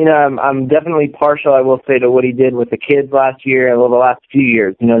 I'm definitely partial, I will say, to what he did with the kids last year and the last few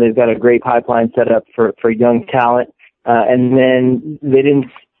years. They've got a great pipeline set up for young talent. And then they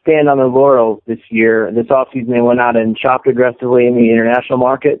didn't stand on their laurels this year. This offseason, they went out and shopped aggressively in the international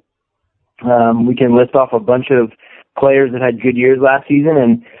market. We can list off a bunch of players that had good years last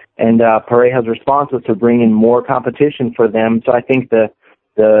season, and Pareja's response was to bring in more competition for them. So I think the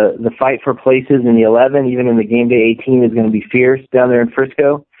fight for places in the 11, even in the game day 18, is going to be fierce down there in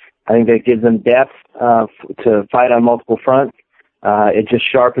Frisco. I think that gives them depth to fight on multiple fronts. It just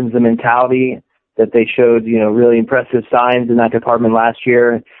sharpens the mentality that they showed, really impressive signs in that department last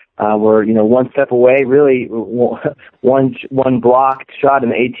year. We're, one step away, really one blocked shot in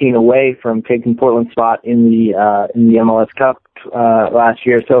the 18 away from taking Portland's spot in the MLS Cup last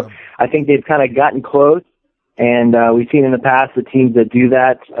year. So I think they've kind of gotten close. And we've seen in the past the teams that do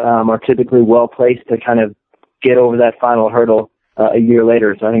that are typically well placed to kind of get over that final hurdle a year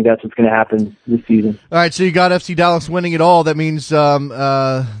later. So I think that's what's going to happen this season. All right, so you got FC Dallas winning it all. That means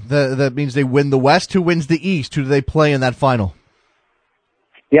that means they win the West. Who wins the East? Who do they play in that final?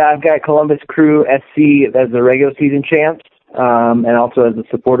 Yeah, I've got Columbus Crew SC as the regular season champs, and also as the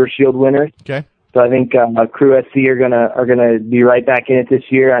Supporter Shield winners. Okay. So I think Crew SC are gonna be right back in it this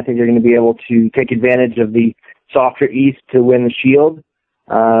year. I think they're going to be able to take advantage of the softer East to win the Shield.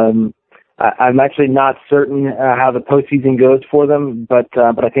 I'm actually not certain how the postseason goes for them, but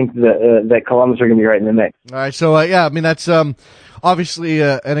I think that Columbus are going to be right in the mix. All right, so that's obviously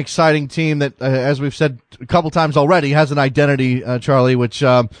an exciting team that, as we've said a couple times already, has an identity, Charlie, which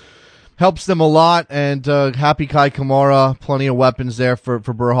helps them a lot. And happy Kai Kamara, plenty of weapons there for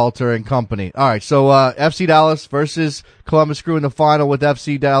Berhalter and company. All right, so FC Dallas versus Columbus Crew in the final, with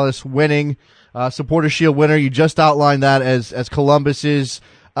FC Dallas winning. Supporter Shield winner. You just outlined that as Columbus's.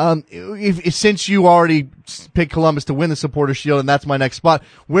 Since you already picked Columbus to win the Supporter Shield, and that's my next spot,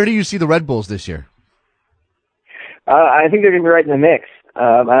 where do you see the Red Bulls this year? I think they're going to be right in the mix.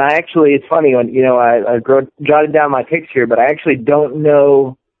 And it's funny when I jotted down my picks here, but I actually don't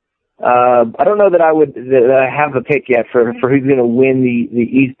know. I don't know that I have a pick yet for who's going to win the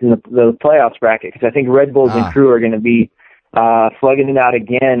East in the playoffs bracket, because I think Red Bulls and Crew are going to be slugging it out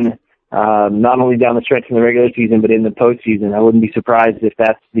again. Not only down the stretch in the regular season, but in the postseason. I wouldn't be surprised if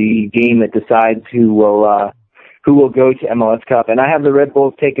that's the game that decides who will go to MLS Cup. And I have the Red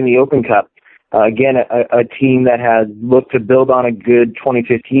Bulls taking the Open Cup. Again, a team that has looked to build on a good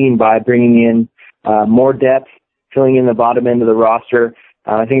 2015 by bringing in more depth, filling in the bottom end of the roster.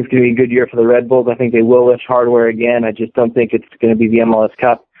 I think it's going to be a good year for the Red Bulls. I think they will lift hardware again. I just don't think it's going to be the MLS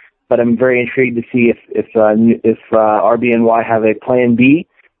Cup. But I'm very intrigued to see if RBNY have a plan B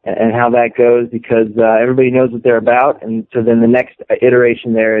and how that goes, because everybody knows what they're about. And so then the next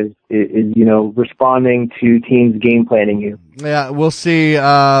iteration there is responding to teams game planning you. Yeah, we'll see.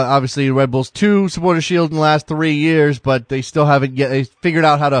 Obviously, Red Bulls 2 Supporter Shield in the last 3 years, but they still haven't yet figured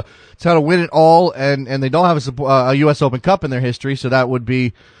out how to win it all, and they don't have a U.S. Open Cup in their history, so that would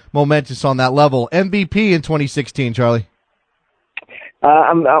be momentous on that level. MVP in 2016, Charlie.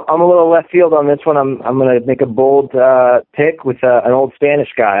 I'm a little left field on this one. I'm going to make a bold pick with an old Spanish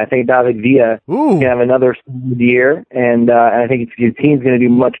guy. I think David Villa can have another year, and I think his team's going to do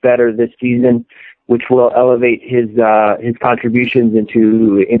much better this season, which will elevate his contributions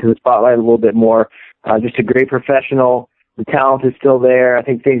into the spotlight a little bit more. Just a great professional. The talent is still there. I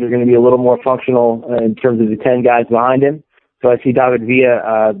think things are going to be a little more functional in terms of the 10 guys behind him. So I see David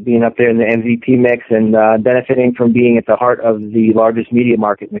Villa being up there in the MVP mix and benefiting from being at the heart of the largest media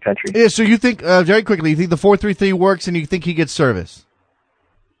market in the country. Yeah, so you think, very quickly, you think the 4-3-3 works and you think he gets service?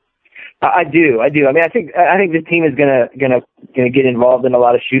 I do. I mean, I think this team is gonna get involved in a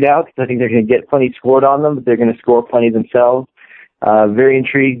lot of shootouts. I think they're gonna get plenty scored on them, but they're gonna score plenty themselves. Very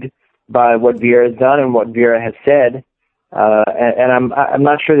intrigued by what Vieira has done and what Vieira has said. And I'm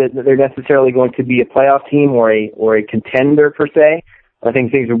not sure that they're necessarily going to be a playoff team or a contender per se. I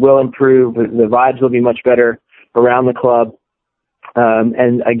think things will improve. The vibes will be much better around the club.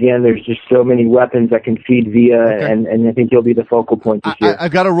 And again, there's just so many weapons that can feed Villa, okay. and I think he'll be the focal point this year.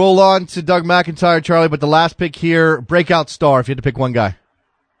 I've got to roll on to Doug McIntyre, Charlie, but the last pick here, breakout star, if you had to pick one guy.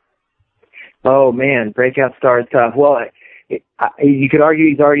 Oh, man, breakout star is tough. Well, you could argue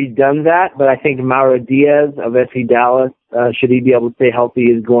he's already done that, but I think Mauro Diaz of FC Dallas, should he be able to stay healthy,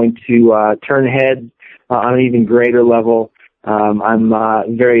 is going to turn heads on an even greater level.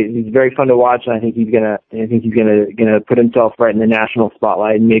 He's very fun to watch, and I think he's gonna put himself right in the national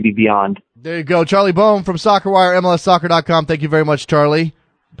spotlight and maybe beyond. There you go, Charlie Boehm from SoccerWire, MLSSoccer.com. Thank you very much, Charlie.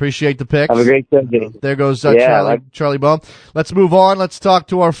 Appreciate the picks. Have a great day. There goes Charlie Boehm. Let's move on. Let's talk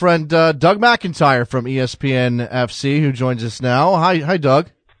to our friend Doug McIntyre from ESPN FC, who joins us now. Hi, Doug.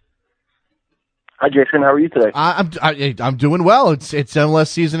 Hi, Jason. How are you today? I'm doing well. It's MLS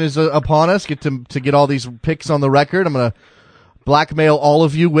season is upon us. Get to get all these picks on the record. I'm gonna blackmail all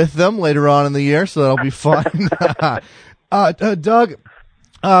of you with them later on in the year, so that'll be fun. Doug,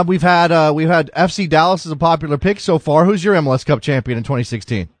 we've had FC Dallas as a popular pick so far. Who's your MLS Cup champion in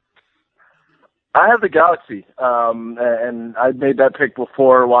 2016? I have the Galaxy, and I made that pick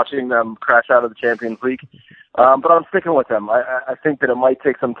before watching them crash out of the Champions League. But I'm sticking with them. I think that it might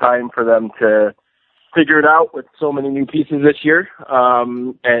take some time for them to figure it out with so many new pieces this year.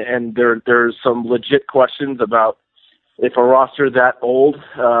 And there's some legit questions about if a roster that old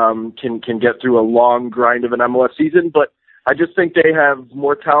can get through a long grind of an MLS season. But I just think they have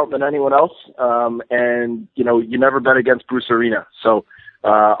more talent than anyone else. And, you never bet against Bruce Arena. So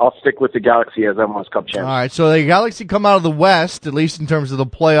I'll stick with the Galaxy as MLS Cup champion. All right, so the Galaxy come out of the West, at least in terms of the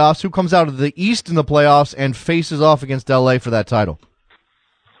playoffs. Who comes out of the East in the playoffs and faces off against LA for that title?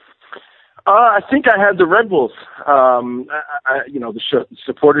 I think I had the Red Bulls. The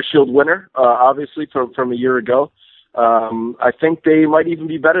Supporter Shield winner, obviously from a year ago. I think they might even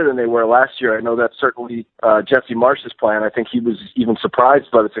be better than they were last year. I know that's certainly Jesse Marsh's plan. I think he was even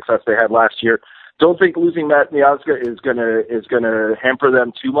surprised by the success they had last year. Don't think losing Matt Miazga is gonna hamper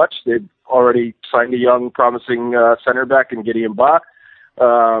them too much. They've already signed a young, promising center back in Gideon Ba.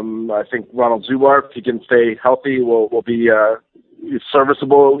 I think Ronald Zubar, if he can stay healthy, will be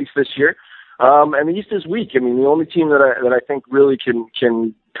serviceable at least this year. And the East is weak. I mean, the only team that I think really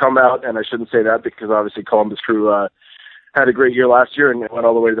can come out, and I shouldn't say that because obviously Columbus Crew had a great year last year and went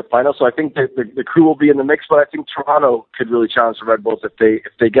all the way to the final. So I think that the Crew will be in the mix, but I think Toronto could really challenge the Red Bulls if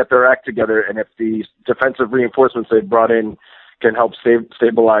they get their act together and if the defensive reinforcements they've brought in can help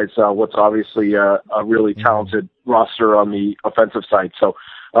stabilize what's obviously a really talented roster on the offensive side. So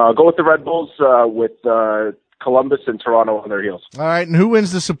go with the Red Bulls with Columbus and Toronto on their heels. All right, and who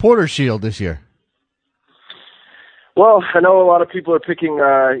wins the Supporter Shield this year? Well, I know a lot of people are picking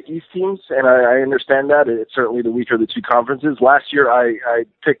East teams, and I understand that. It's certainly the weaker of the two conferences. Last year, I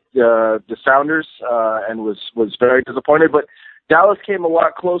picked the Sounders and was very disappointed, but Dallas came a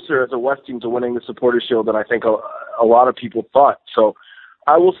lot closer as a West team to winning the Supporter Shield than I think a lot of people thought. So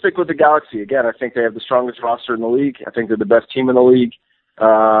I will stick with the Galaxy. Again, I think they have the strongest roster in the league. I think they're the best team in the league.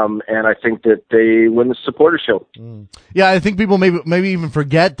 And I think that they win the Supporter Shield. Yeah, I think people maybe even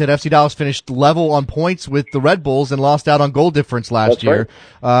forget that FC Dallas finished level on points with the Red Bulls and lost out on goal difference last year.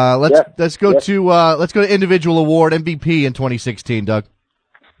 Right. Let's go to individual award MVP in 2016, Doug.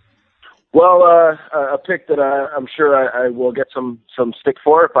 Well, a pick that I'm sure I will get some stick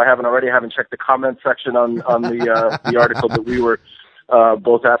for if I haven't already. I haven't checked the comment section on the article that we were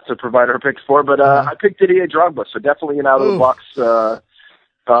both asked to provide our picks for. But I picked Didier Drogba, so definitely an out of the box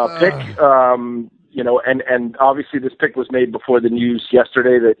pick. And obviously this pick was made before the news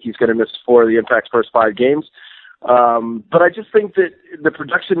yesterday that he's going to miss 4 of the Impact's first 5 games. But I just think that the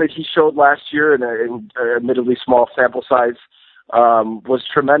production that he showed last year in an admittedly small sample size was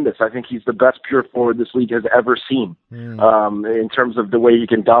tremendous. I think he's the best pure forward this league has ever seen in terms of the way he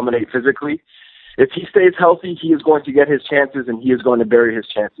can dominate physically. If he stays healthy, he is going to get his chances, and he is going to bury his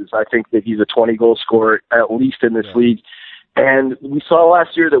chances. I think that he's a 20-goal scorer, at least in this league. And we saw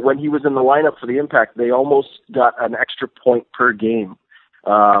last year that when he was in the lineup for the Impact, they almost got an extra point per game,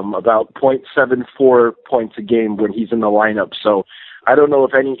 about 0.74 points a game when he's in the lineup. So I don't know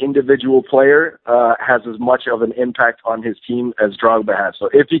if any individual player has as much of an impact on his team as Drogba has. So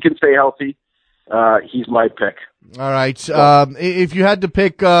if he can stay healthy, he's my pick. All right. If you had to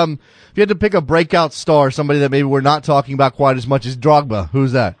pick, a breakout star, somebody that maybe we're not talking about quite as much as Drogba,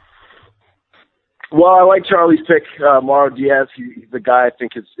 who's that? Well, I like Charlie's pick, Mauro Diaz. He's the guy I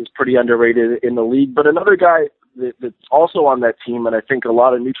think is pretty underrated in the league. But another guy that's also on that team, and I think a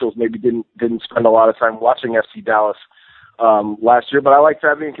lot of neutrals maybe didn't spend a lot of time watching FC Dallas last year. But I like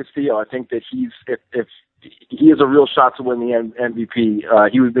Fabian Castillo. I think that if he has a real shot to win the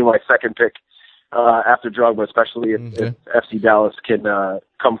MVP. He would be my second pick after Drogba, especially if FC Dallas can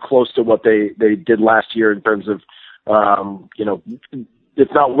come close to what they did last year in terms of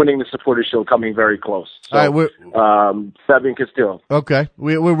it's not winning the Supporter Shield, coming very close. So, all right, Fabian Castillo. Okay,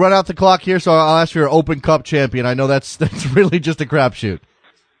 we run out the clock here, so I'll ask for your Open Cup champion. I know that's really just a crapshoot.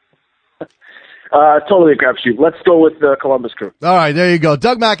 Totally a crapshoot. Let's go with the Columbus Crew. All right, there you go.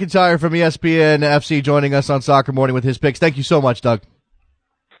 Doug McIntyre from ESPN FC joining us on Soccer Morning with his picks. Thank you so much, Doug.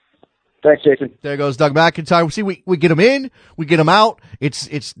 Thanks, Jason. There goes Doug McIntyre. See, we get him in, we get him out.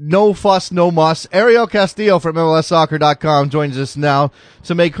 It's no fuss, no muss. Arielle Castillo from MLSSoccer.com joins us now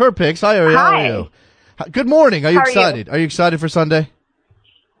to make her picks. Hi, Arielle. Hi. How are you? Good morning. Are you excited? You? Are you excited for Sunday?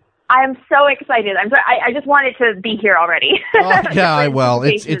 I am so excited. I just wanted to be here already. Yeah, well,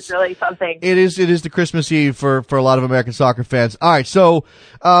 it's really something. It is the Christmas Eve for a lot of American soccer fans. All right, so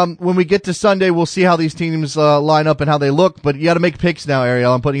when we get to Sunday, we'll see how these teams line up and how they look. But you got to make picks now,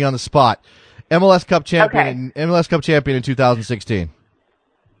 Arielle. I'm putting you on the spot. MLS Cup champion, okay. MLS Cup champion in 2016.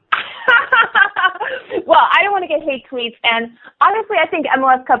 Well, I don't want to get hate tweets, and honestly, I think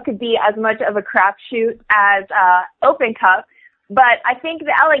MLS Cup could be as much of a crapshoot as Open Cup. But I think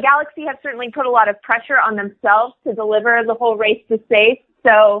the LA Galaxy have certainly put a lot of pressure on themselves to deliver the whole race to safe.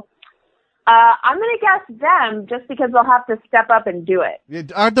 So I'm going to guess them just because they'll have to step up and do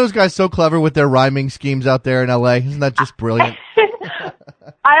it. Aren't those guys so clever with their rhyming schemes out there in LA? Isn't that just brilliant?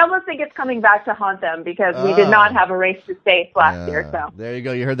 I almost think it's coming back to haunt them because we did not have a race to safe last year. So there you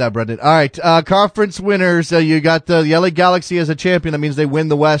go. You heard that, Brendan. All right. Conference winners. You got the LA Galaxy as a champion. That means they win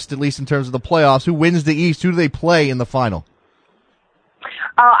the West, at least in terms of the playoffs. Who wins the East? Who do they play in the final?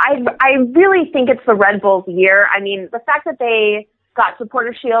 I really think it's the Red Bulls' year. I mean, the fact that they got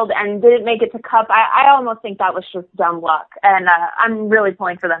Supporter Shield and didn't make it to Cup, I almost think that was just dumb luck. And I'm really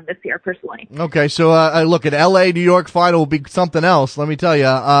pulling for them this year, personally. Okay, so look, an L.A. New York final will be something else, let me tell you.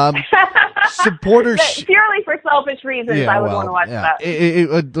 Supporter purely for selfish reasons, I would want to watch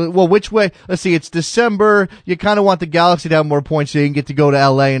that. Well, which way? Let's see, it's December. You kind of want the Galaxy to have more points so you can get to go to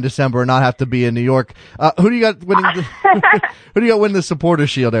L.A. in December and not have to be in New York. Who do you got winning who do you got winning the Supporter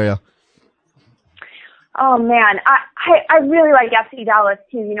Shield area? Oh man, I really like FC Dallas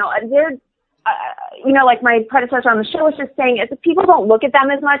too. You know, they're, like my predecessor on the show was just saying, people don't look at them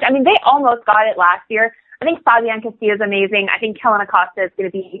as much. I mean, they almost got it last year. I think Fabian Castillo is amazing. I think Kellen Acosta is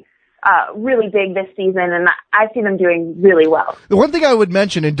going to be really big this season, and I see them doing really well. The one thing I would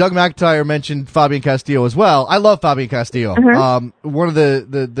mention, and Doug McIntyre mentioned Fabian Castillo as well. I love Fabian Castillo. Mm-hmm. One of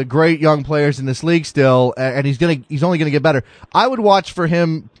the great young players in this league still, and he's only gonna get better. I would watch for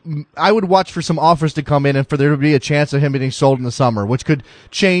him. I would watch for some offers to come in and for there to be a chance of him getting sold in the summer, which could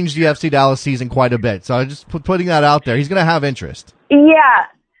change the FC Dallas season quite a bit. So I'm just putting that out there. He's gonna have interest. Yeah.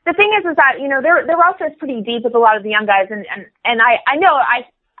 The thing is that, their roster is pretty deep with a lot of the young guys, and I know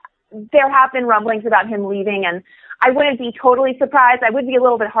there have been rumblings about him leaving, and I wouldn't be totally surprised. I would be a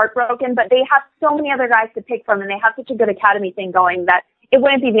little bit heartbroken, but they have so many other guys to pick from, and they have such a good academy thing going that it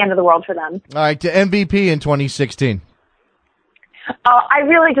wouldn't be the end of the world for them. All right, to MVP in 2016. I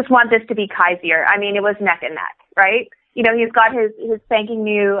really just want this to be Kai's year. I mean, it was neck and neck, right? You know, he's got his spanking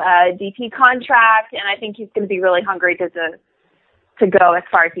new DP contract, and I think he's going to be really hungry to go as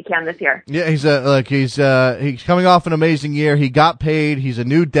far as he can this year. Yeah, he's coming off an amazing year. He got paid. He's a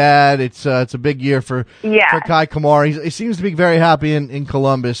new dad. It's a big year for Kai Kamara. He seems to be very happy in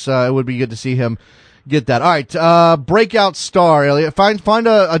Columbus. It would be good to see him get that. All right, breakout star, Elliot. Find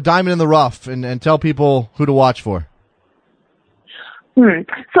a diamond in the rough and tell people who to watch for. So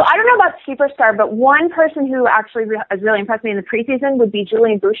I don't know about superstar, but one person who actually has really impressed me in the preseason would be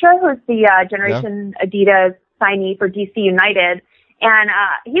Julian Boucher, who's the Generation Adidas signee for DC United. And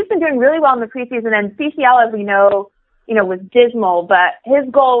he's been doing really well in the preseason. And CCL, as we know, was dismal, but his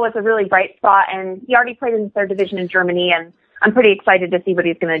goal was a really bright spot. And he already played in the third division in Germany, and I'm pretty excited to see what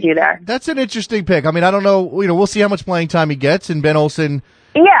he's going to do there. That's an interesting pick. I mean, I don't know. We'll see how much playing time he gets. And Ben Olsen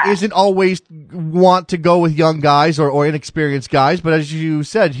isn't always want to go with young guys or inexperienced guys. But as you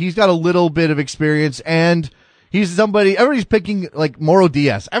said, he's got a little bit of experience, and he's somebody, everybody's picking like Mauro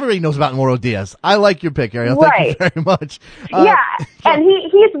Diaz. Everybody knows about Mauro Diaz. I like your pick, Arielle. Thank you very much. And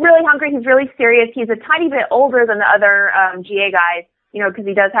he's really hungry. He's really serious. He's a tiny bit older than the other GA guys, because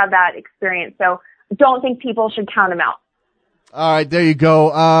he does have that experience. So don't think people should count him out. All right, there you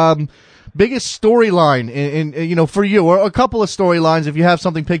go. Biggest storyline in for you, or a couple of storylines if you have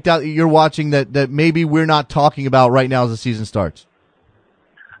something picked out that you're watching that maybe we're not talking about right now as the season starts.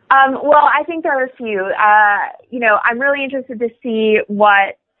 Well, I think there are a few. I'm really interested to see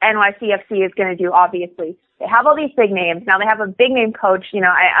what NYCFC is going to do, obviously. They have all these big names. Now they have a big name coach.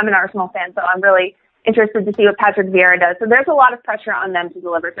 I'm an Arsenal fan, so I'm really interested to see what Patrick Vieira does. So there's a lot of pressure on them to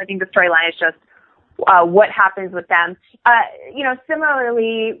deliver. So I think the storyline is just what happens with them.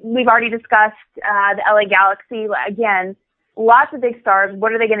 Similarly, we've already discussed the LA Galaxy. Again, lots of big stars.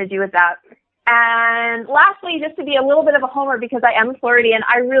 What are they going to do with that? And lastly, just to be a little bit of a homer, because I am a Floridian,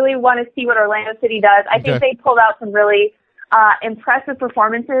 I really want to see what Orlando City does. I think they pulled out some really impressive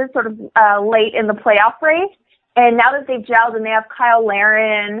performances sort of late in the playoff race. And now that they've gelled and they have Kyle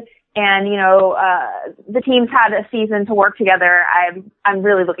Larin and, the team's had a season to work together, I'm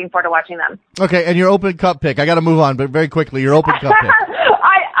really looking forward to watching them. Okay, and your Open Cup pick. I got to move on, but very quickly, your Open Cup pick.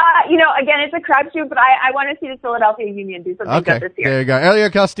 Again, it's a crapshoot, but I want to see the Philadelphia Union do something good this year. There you go.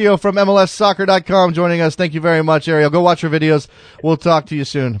 Arielle Castillo from MLSSoccer.com joining us. Thank you very much, Arielle. Go watch your videos. We'll talk to you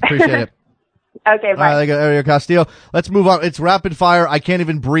soon. Appreciate it. Okay, bye. All right, Arielle Castillo. Let's move on. It's rapid fire. I can't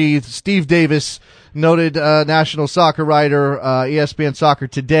even breathe. Steve Davis, noted national soccer writer, ESPN Soccer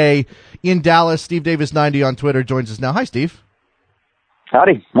Today in Dallas. Steve Davis 90 on Twitter joins us now. Hi, Steve.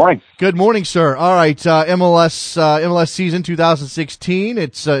 Howdy. Morning. Good morning, sir. All right, MLS season 2016.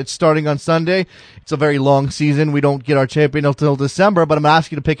 It's starting on Sunday. It's a very long season. We don't get our champion until December, but I'm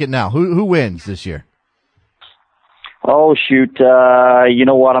asking you to pick it now. Who wins this year? Oh, shoot. You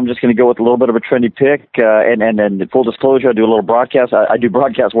know what? I'm just going to go with a little bit of a trendy pick. And full disclosure, I do a little broadcast. I do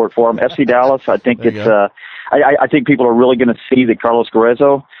broadcast work for them. FC Dallas. I think I think people are really going to see that Carlos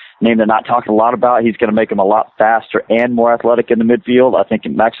Guerrero, name they're not talking a lot about, he's going to make them a lot faster and more athletic in the midfield. I think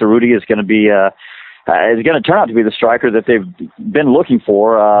Max Arudi is going to be, is going to turn out to be the striker that they've been looking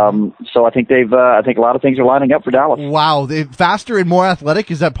for. So I think I think a lot of things are lining up for Dallas. Wow. Faster and more athletic.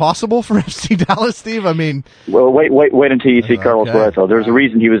 Is that possible for FC Dallas, Steve? I mean, well, wait until you see Carlos Guerrero. There's a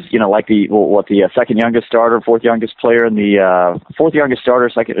reason he was, like the second youngest starter, fourth youngest player in the, fourth youngest starter,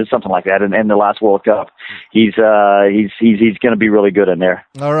 something like that in the last World Cup. He's going to be really good in there.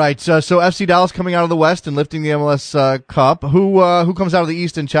 All right. So FC Dallas coming out of the West and lifting the MLS Cup. Who comes out of the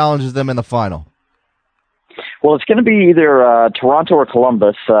East and challenges them in the final? Well, it's going to be either Toronto or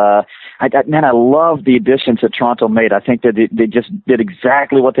Columbus. I love the additions that Toronto made. I think that they just did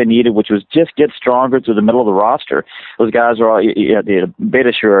exactly what they needed, which was just get stronger through the middle of the roster. Those guys are all,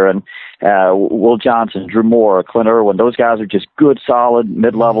 Beitashour and Will Johnson, Drew Moore, Clint Irwin. Those guys are just good, solid,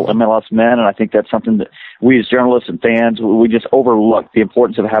 mid-level MLS men, and I think that's something that we as journalists and fans, we just overlook the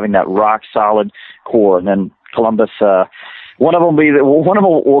importance of having that rock-solid core. And then Columbus, one of them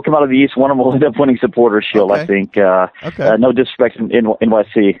will come out of the East. One of them will end up winning Supporters' Shield. Okay. I think. No disrespect in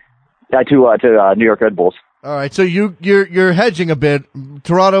NYC. To New York Red Bulls. All right, so you're hedging a bit.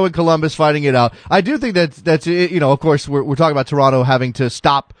 Toronto and Columbus fighting it out. I do think that's of course we're talking about Toronto having to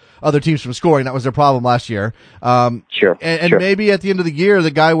stop other teams from scoring. That was their problem last year. Sure. And maybe at the end of the year, the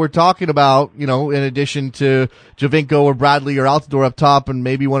guy we're talking about, in addition to Javinko or Bradley or Altidore up top, and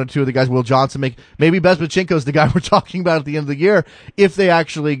maybe one or two of the guys, Will Johnson, maybe Bezbachenko's the guy we're talking about at the end of the year if they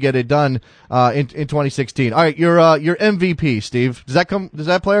actually get it done in 2016. All right, your MVP, Steve. Does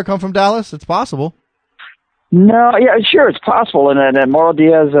that player come from Dallas? It's possible. No, yeah, sure, it's possible. And Mauro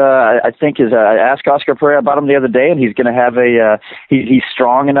Diaz, I think, I asked Oscar Pereira about him the other day, and he's going to have he's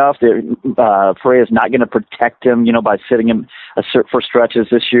strong enough that Pereira's not going to protect him, by sitting him for stretches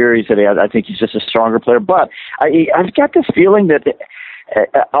this year. He said, I think he's just a stronger player. But I've got this feeling that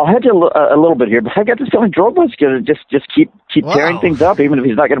I'll hedge a little bit here, but I got this feeling Drogba's going to just keep tearing things up, even if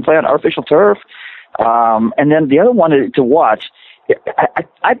he's not going to play on artificial turf. And then the other one to watch,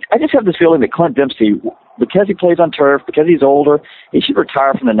 I just have this feeling that Clint Dempsey, because he plays on turf, because he's older, he should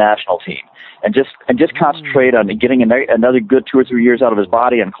retire from the national team and just concentrate on getting another good 2 or 3 years out of his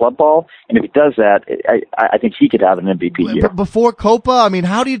body on club ball. And if he does that, I think he could have an MVP year. Before Copa, I mean,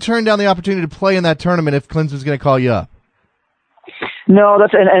 how do you turn down the opportunity to play in that tournament if Clinton's going to call you up? No,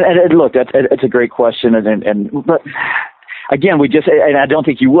 and look, it's a great question, but again, and I don't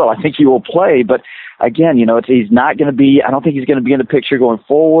think he will. I think he will play, but again, he's not going to be. I don't think he's going to be in the picture going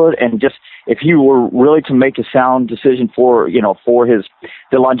forward. And just if he were really to make a sound decision for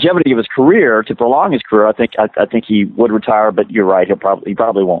the longevity of his career, to prolong his career, I think he would retire. But you're right, he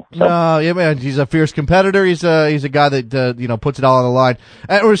probably won't. So. No, yeah, man, he's a fierce competitor. He's a guy that puts it all on the line.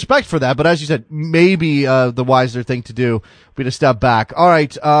 And respect for that, but as you said, maybe the wiser thing to do would be to step back. All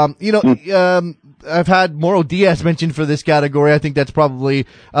right, I've had Mauro Diaz mentioned for this category. I think that's probably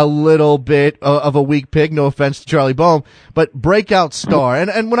a little bit of a weak pick. No offense to Charlie Boehm, but breakout star.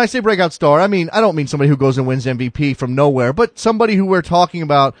 And when I say breakout star, I don't mean somebody who goes and wins MVP from nowhere, but somebody who we're talking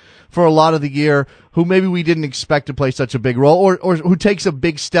about for a lot of the year, who maybe we didn't expect to play such a big role, or who takes a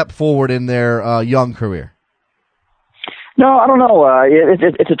big step forward in their young career. No, I don't know.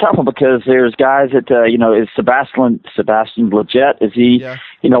 It's a tough one because there's guys that is Sebastian Lletget. Is he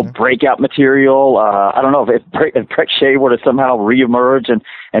breakout material? I don't know if Brek Shea were to somehow reemerge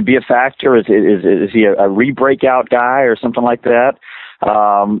and be a factor. Is he a re-breakout guy or something like that?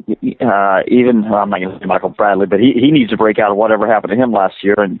 I'm not going to say Michael Bradley, but he needs to break out of whatever happened to him last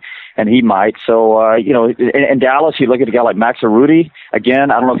year, and he might. So in Dallas, you look at a guy like Max Arudi.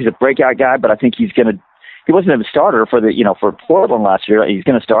 Again, I don't know if he's a breakout guy, but I think he's going to. He wasn't even a starter for Portland last year. He's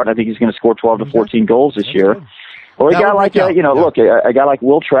going to start. I think he's going to score 12 to 14 goals this year. Or a guy like, look, a guy like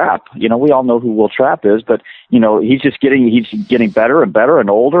Will Trapp. We all know who Will Trapp is, but he's getting better and better and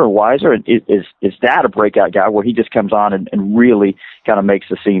older and wiser. And is that a breakout guy where he just comes on and really kind of makes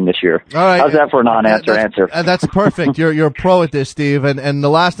the scene this year? All right. How's that for a non-answer answer? That's perfect. You're a pro at this, Steve. And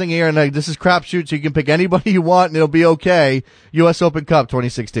the last thing here, and this is crapshoot, so you can pick anybody you want and it'll be okay. U.S. Open Cup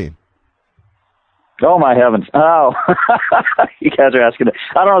 2016. Oh, my heavens. Oh, you guys are asking.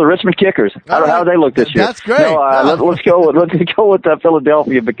 I don't know, the Richmond Kickers. How do they look this year? That's great. No, let's go with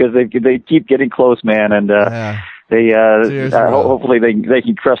Philadelphia because they keep getting close, man. And hopefully they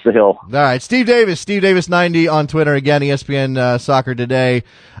can crest the hill. All right. Steve Davis 90 on Twitter. Again, ESPN Soccer Today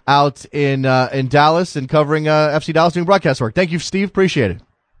out in Dallas and covering FC Dallas doing broadcast work. Thank you, Steve. Appreciate it.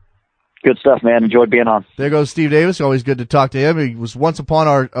 Good stuff, man. Enjoyed being on. There goes Steve Davis. Always good to talk to him. He was once upon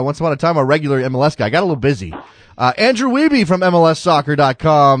a time our regular MLS guy. Got a little busy. Andrew Wiebe from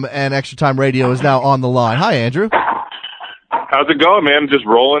MLSSoccer.com and Extra Time Radio is now on the line. Hi, Andrew. How's it going, man? Just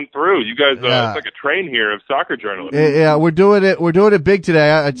rolling through. You guys, it's like a train here of soccer journalism. Yeah, we're doing it big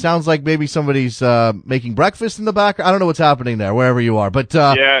today. It sounds like maybe somebody's making breakfast in the back. I don't know what's happening there, wherever you are. But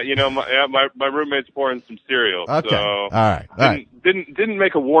my roommate's pouring some cereal. Okay. So all right. Didn't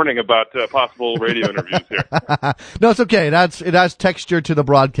make a warning about possible radio interviews here. No, it's okay. It has texture to the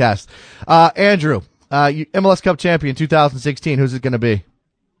broadcast. Andrew, MLS Cup champion 2016. Who's it going to be?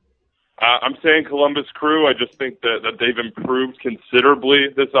 I'm saying Columbus Crew. I just think that they've improved considerably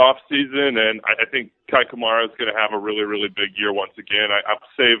this offseason, and I think Kai Kamara is going to have a really, really big year once again. I'll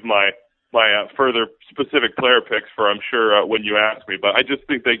save my further specific player picks for, I'm sure, when you ask me. But I just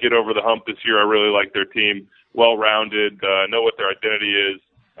think they get over the hump this year. I really like their team, well-rounded, know what their identity is.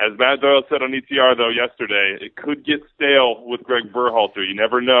 As Matt Doyle said on ETR, though, yesterday, it could get stale with Greg Berhalter. You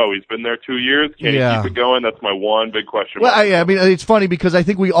never know. He's been there 2 years. Can he keep it going? That's my one big question. Well, I mean, it's funny because I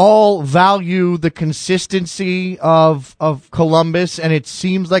think we all value the consistency of Columbus, and it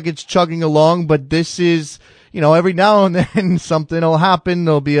seems like it's chugging along, but this is, every now and then something will happen.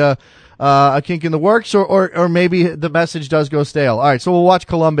 There'll be a kink in the works, or maybe the message does go stale. All right, so we'll watch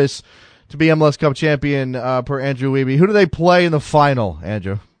Columbus to be MLS Cup champion per Andrew Wiebe. Who do they play in the final,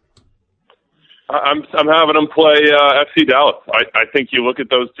 Andrew? I'm having them play FC Dallas. I think you look at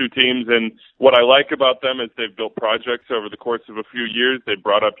those two teams, and what I like about them is they've built projects over the course of a few years. They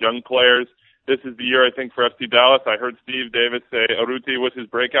brought up young players. This is the year, I think, for FC Dallas. I heard Steve Davis say Urruti was his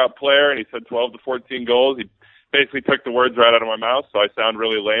breakout player, and he said 12 to 14 goals. He basically took the words right out of my mouth, so I sound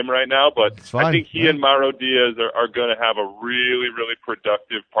really lame right now. But I think he and Mauro Diaz are going to have a really, really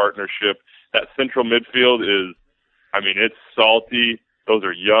productive partnership. that central midfield is, it's salty. Those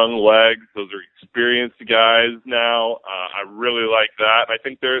are young legs. Those are experienced guys now. I really like that. I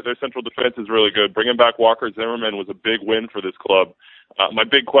think their central defense is really good. Bringing back Walker Zimmerman was a big win for this club. My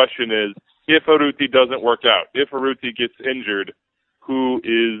big question is, if Urruti doesn't work out, if Urruti gets injured, who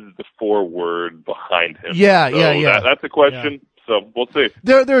is the forward behind him? Yeah. That's a question. Yeah. So we'll see.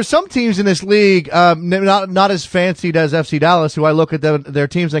 There are some teams in this league, not as fancied as FC Dallas, who I look at their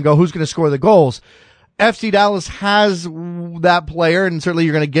teams and go, who's going to score the goals? FC Dallas has that player, and certainly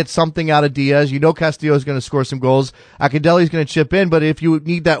you're going to get something out of Diaz. You know Castillo is going to score some goals. Akindele is going to chip in, but if you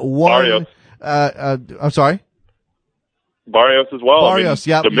need that one... I'm sorry? Barrios as well. Barrios,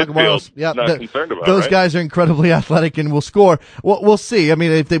 the midfield, not concerned about. Those right? guys are incredibly athletic and will score. We'll see.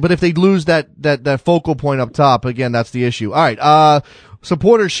 If they lose that focal point up top, again, that's the issue. All right,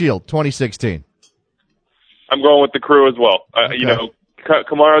 Supporter Shield 2016. I'm going with the Crew as well. Okay.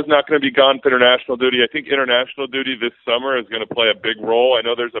 Kamara's not going to be gone for international duty. I think international duty this summer is going to play a big role. I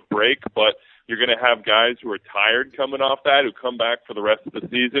know there's a break, but you're going to have guys who are tired coming off that, who come back for the rest of the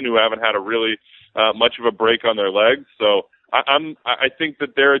season, who haven't had a really much of a break on their legs. So I think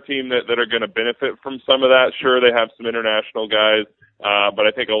that they're a team that are going to benefit from some of that. Sure, they have some international guys, but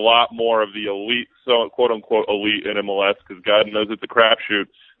I think a lot more of the elite, so quote unquote elite in MLS, because God knows it's a crapshoot.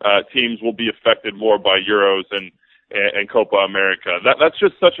 Teams will be affected more by Euros and Copa America. That's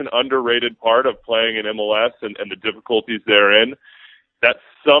just such an underrated part of playing in MLS and the difficulties therein. That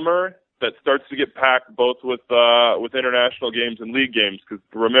summer that starts to get packed both with international games and league games, because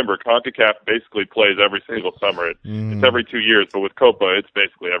remember, CONCACAF basically plays every single summer. It's every 2 years, but with Copa, it's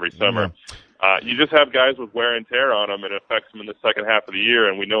basically every summer. You just have guys with wear and tear on them, and it affects them in the second half of the year.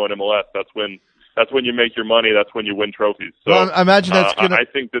 And we know in MLS, that's when you make your money. That's when you win trophies. So well, I imagine that's gonna. I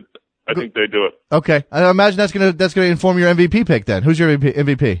think they do it. Okay, I imagine that's gonna inform your MVP pick then. Who's your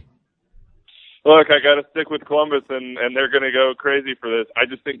MVP? Look, I got to stick with Columbus, and they're going to go crazy for this. I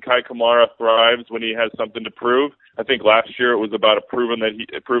just think Kai Kamara thrives when he has something to prove. I think last year it was about proving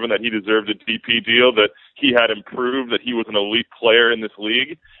that he deserved a DP deal, that he had improved, that he was an elite player in this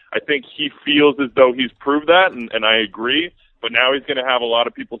league. I think he feels as though he's proved that, and I agree. But now he's going to have a lot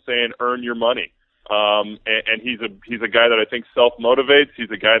of people saying, "Earn your money." And he's a guy that I think self-motivates.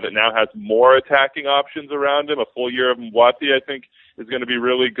 He's a guy that now has more attacking options around him. A full year of Mwati, I think, is going to be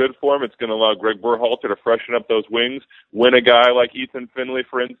really good for him. It's going to allow Greg Berhalter to freshen up those wings. When a guy like Ethan Finlay,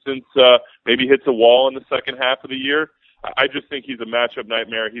 for instance, maybe hits a wall in the second half of the year, I just think he's a matchup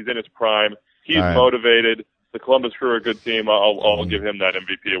nightmare. He's in his prime. He's motivated. The Columbus Crew are a good team. I'll give him that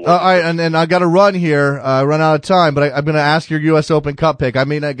MVP award. All right, and I got to run here, run out of time, but I'm going to ask your U.S. Open Cup pick.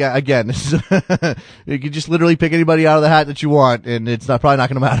 Again, this is you can just literally pick anybody out of the hat that you want, and it's probably not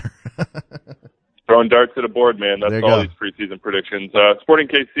going to matter. Throwing darts at a board, man. That's all these preseason predictions. Sporting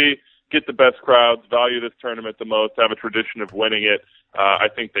KC, get the best crowds, value this tournament the most, have a tradition of winning it. I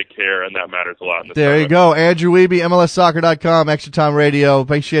think they care, and that matters a lot in this tournament. You go. Andrew Wiebe, MLSSoccer.com, Extra Time Radio.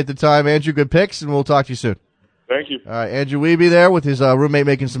 Appreciate the time. Andrew, good picks, and we'll talk to you soon. Thank you. All right, Andrew Wiebe there with his roommate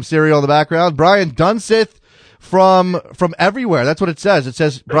making some cereal in the background. Brian Dunseth from everywhere. That's what it says. It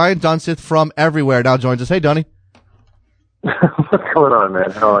says Brian Dunseth from everywhere now joins us. Hey, Dunny. What's going on,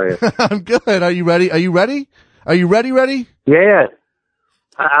 man? How are you? I'm good. Are you ready? Are you ready? Yeah.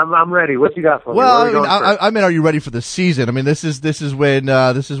 I'm ready. What you got for me? Well, I mean, are you ready for the season? I mean, this is when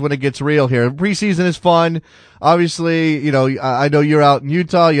it gets real here. Preseason is fun. Obviously, I know you're out in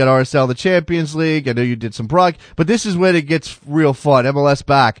Utah. You had RSL, the Champions League. I know you did some but this is when it gets real fun. MLS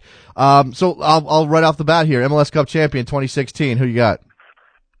back. So I'll right off the bat here. MLS Cup champion 2016. Who you got?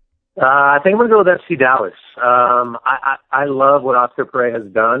 I think I'm going to go with FC Dallas. I love what Oscar Pereira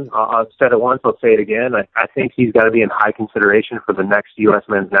has done. I've said it once, I'll say it again. I think he's got to be in high consideration for the next U.S.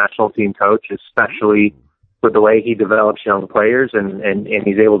 men's national team coach, especially with the way he develops young players and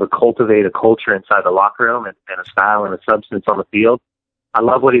he's able to cultivate a culture inside the locker room and a style and a substance on the field. I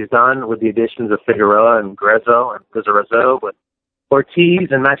love what he's done with the additions of Figueroa and Grezzo and Lizarazo, with Ortiz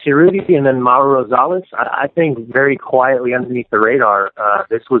and Maxi Rudy and then Mauro Rosales. I think very quietly underneath the radar,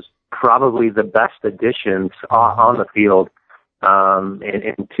 this was probably the best additions on the field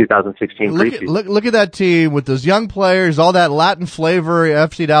in 2016 preseason. Look at that team with those young players, all that Latin flavor.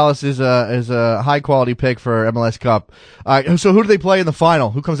 FC Dallas is a high quality pick for MLS Cup. So who do they play in the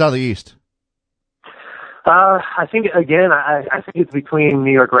final? Who comes out of the East? I think again, I think it's between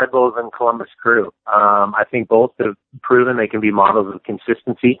New York Red Bulls and Columbus Crew. I think both have proven they can be models of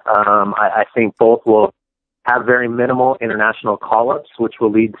consistency. I think both will have very minimal international call-ups, which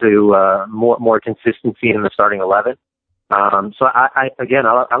will lead to more consistency in the starting 11. So I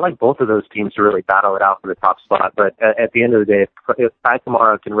like both of those teams to really battle it out for the top spot. But at the end of the day, if Kai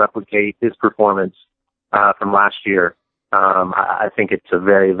Kamara can replicate his performance from last year, I think it's a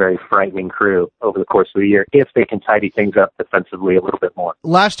very, very frightening crew over the course of the year if they can tidy things up defensively a little bit more.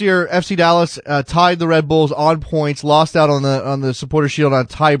 Last year, FC Dallas tied the Red Bulls on points, lost out on the Supporter Shield on a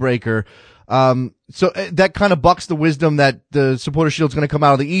tiebreaker. So that kind of bucks the wisdom that the Supporter Shield's going to come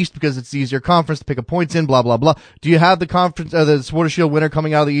out of the East because it's the easier conference to pick up points in, blah, blah, blah. Do you have the Supporter Shield winner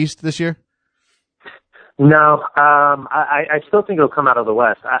coming out of the East this year? No, I still think it'll come out of the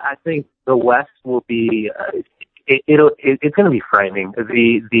West. I think the West will be, it's going to be frightening.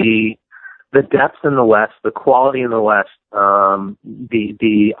 The depth in the West, the quality in the West,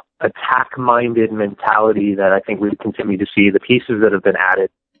 the attack-minded mentality that I think we continue to see, the pieces that have been added.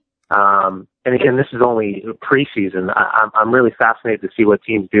 And again, this is only preseason. I'm really fascinated to see what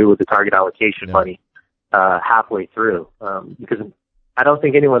teams do with the target allocation money halfway through, because I don't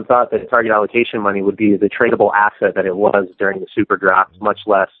think anyone thought that target allocation money would be the tradable asset that it was during the Super Draft, much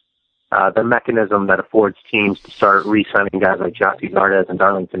less the mechanism that affords teams to start re-signing guys like Jossie Zardes and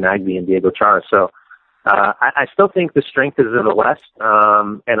Darlington Nagbe and Diego Chara. So I still think the strength is in the West,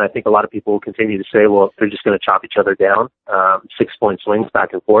 and I think a lot of people will continue to say, well, they're just going to chop each other down, 6-point swings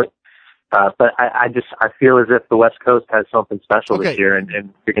back and forth. But I feel as if the West Coast has something special this year, and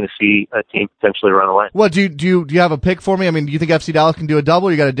you're going to see a team potentially run away. Well, do you have a pick for me? I mean, do you think FC Dallas can do a double?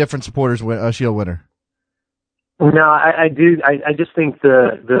 Or you got a different Supporters Shield winner? No, I do. I just think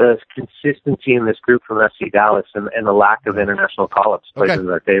the consistency in this group from FC Dallas and the lack of international call-ups plays in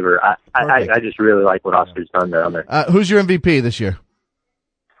their favor. I just really like what Oscar's done down there. Who's your MVP this year?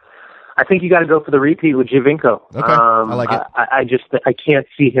 I think you got to go for the repeat with Giovinco. Okay, I like it. I can't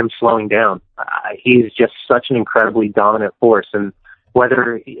see him slowing down. He's just such an incredibly dominant force, and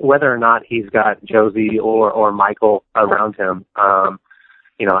whether or not he's got Josie or Michael around him,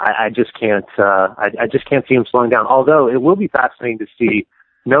 I just can't see him slowing down. Although it will be fascinating to see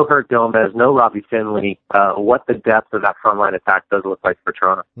no Hurt Gomez, no Robbie Finley, what the depth of that frontline attack does look like for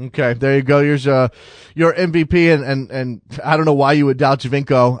Toronto. Okay, there you go. Here's your MVP, and I don't know why you would doubt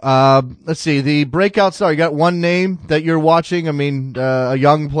Giovinco. Let's see, the breakout star. You got one name that you're watching? I mean, a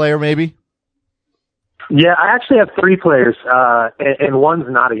young player maybe? Yeah, I actually have three players, and one's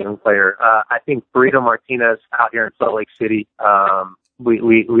not a young player. I think Burrito Martinez out here in Salt Lake City.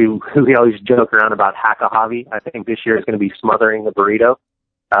 We always joke around about Hakahavi. I think this year is going to be smothering the burrito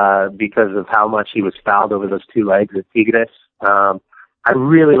because of how much he was fouled over those two legs at Tigres. I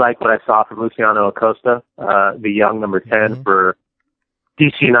really like what I saw from Luciano Acosta, the young number 10 for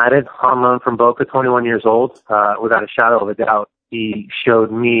DC United, on loan from Boca, 21 years old. Without a shadow of a doubt, he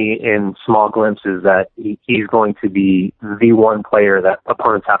showed me in small glimpses that he's going to be the one player that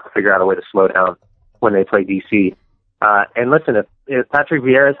opponents have to figure out a way to slow down when they play DC. And listen, if Patrick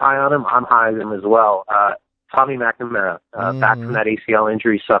Vieira's high on him, I'm high on him as well. Tommy McNamara, back from that ACL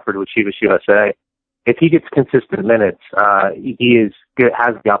injury suffered with Chivas USA. If he gets consistent minutes, he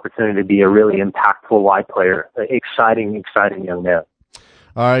has the opportunity to be a really impactful wide player. Exciting young man.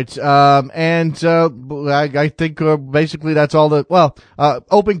 All right. I think basically that's all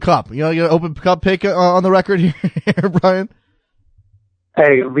Open Cup. You know, Open Cup pick on the record here, Brian?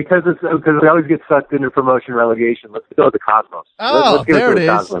 Hey, because we always get sucked into promotion relegation. Let's go with the Cosmos. Oh, let's there it is.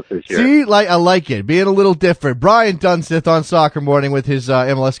 Cosmos this year. See, I like it. Being a little different. Brian Dunseth on Soccer Morning with his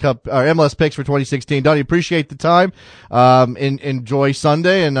MLS Cup or MLS picks for 2016. Donnie, appreciate the time. Enjoy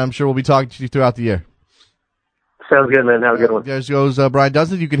Sunday, and I'm sure we'll be talking to you throughout the year. Sounds good, man. Have a good one. There goes Brian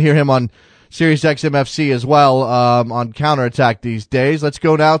Dunseth. You can hear him on Sirius XMFC as well on Counterattack these days. Let's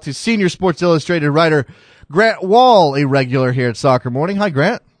go now to Senior Sports Illustrated writer Grant Wahl, a regular here at Soccer Morning. Hi,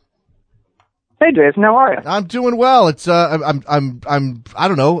 Grant. Hey, Jason. How are you? I'm doing well. It's I'm I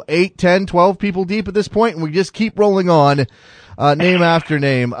don't know, 8, 10, 12 people deep at this point, and we just keep rolling on, name after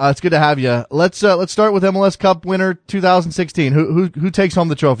name. It's good to have you. Let's start with MLS Cup winner 2016. Who takes home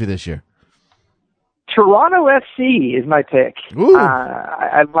the trophy this year? Toronto FC is my pick.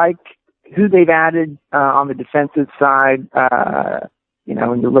 I like who they've added on the defensive side.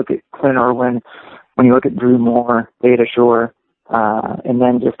 When you look at Clint Irwin, when you look at Drew Moore, Beta Shore, and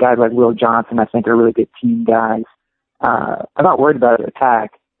then just guys like Will Johnson, I think are really good team guys. I'm not worried about their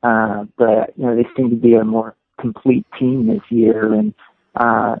attack, but they seem to be a more complete team this year, and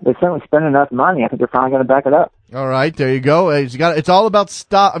they certainly spent enough money. I think they're finally going to back it up. All right, there you go. It's all about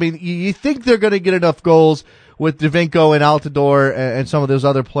stop. I mean, you think they're going to get enough goals with Giovinco and Altidore and some of those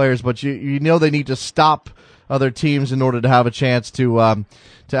other players, but you know they need to stop other teams in order to have a chance to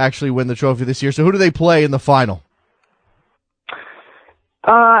actually win the trophy this year. So who do they play in the final?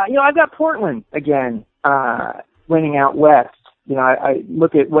 I've got Portland again. winning out west. You know, I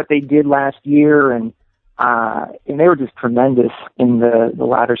look at what they did last year, and they were just tremendous in the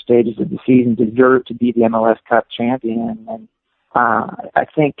latter stages of the season, deserved to be the MLS Cup champion. And I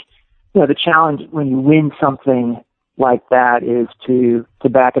think, you know, the challenge when you win something like that is to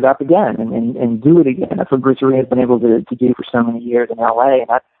back it up again and do it again. That's what Bruce Arena has been able to do for so many years in LA, and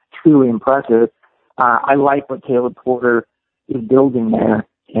that's truly impressive. I like what Caleb Porter is building there,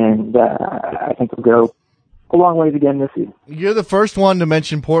 and I think we'll go a long ways again this season. You're the first one to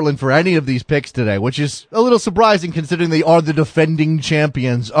mention Portland for any of these picks today, which is a little surprising considering they are the defending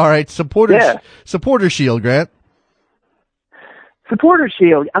champions. All right, supporter shield, Grant. Supporter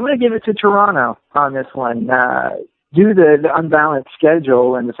shield. I'm going to give it to Toronto on this one. Due to the unbalanced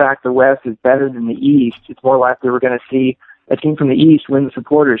schedule and the fact the West is better than the East, it's more likely we're going to see a team from the East win the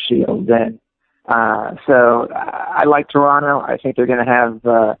supporter shield. And so I like Toronto. I think they're going to have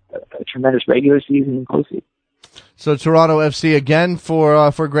a tremendous regular season and postseason. So Toronto FC again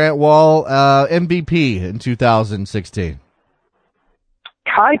for Grant Wahl, MVP in 2016.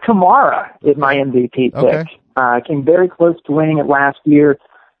 Kai Kamara is my MVP pick. Okay. Came very close to winning it last year.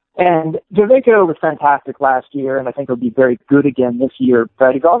 And Javico was fantastic last year, and I think he'll be very good again this year.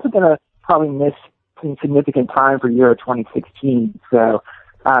 But he's also going to probably miss some significant time for Euro 2016. So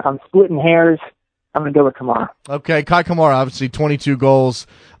if I'm splitting hairs, I'm going to go with Kamara. Okay, Kai Kamara, obviously 22 goals,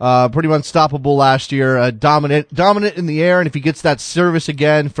 pretty unstoppable last year, dominant in the air, and if he gets that service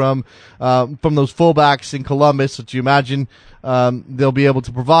again from those fullbacks in Columbus, which you imagine they'll be able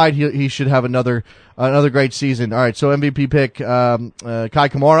to provide, he should have another great season. All right, so MVP pick Kai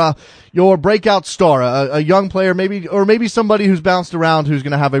Kamara, your breakout star, a young player, maybe somebody who's bounced around who's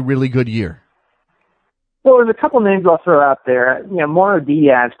going to have a really good year. Well, there's a couple names I'll throw out there. You know, Mauro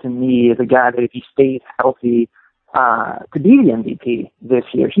Diaz to me is a guy that if he stays healthy, could be the MVP this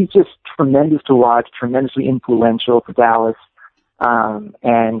year. He's just tremendous to watch, tremendously influential for Dallas.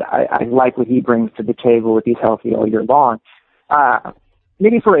 And I like what he brings to the table if he's healthy all year long.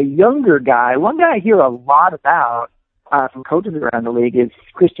 Maybe for a younger guy, one guy I hear a lot about, from coaches around the league is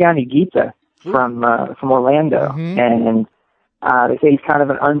Cristiano Higuita from Orlando. Mm-hmm. And they say he's kind of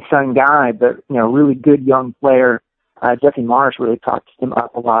an unsung guy, but, you know, really good young player. Jesse Marsh really talked him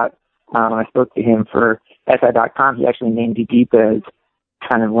up a lot. When I spoke to him for SI.com, he actually named Higuita as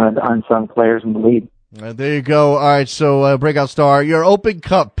kind of one of the unsung players in the league. There you go. All right, so breakout star, your Open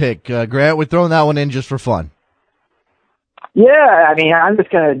Cup pick, Grant. We're throwing that one in just for fun. Yeah, I mean, I'm just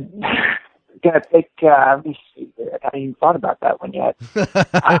gonna pick. Let me see. I haven't even thought about that one yet.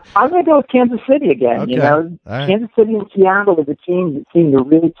 I'm gonna go with Kansas City again. Okay. You know, right. Kansas City and Seattle is a team that seem to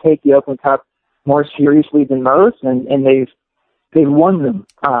really take the Open Cup more seriously than most, and they've won them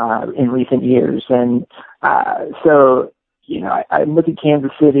in recent years. And so, you know, I look at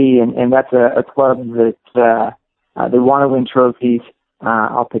Kansas City, and that's a club that they want to win trophies.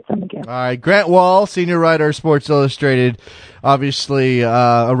 I'll pick them again. All right, Grant Wahl, senior writer, Sports Illustrated, obviously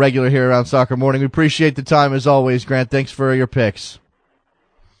a regular here around Soccer Morning. We appreciate the time as always, Grant. Thanks for your picks.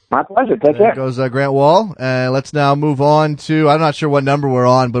 My pleasure. Take care. There goes Grant Wahl. Let's now move on to, I'm not sure what number we're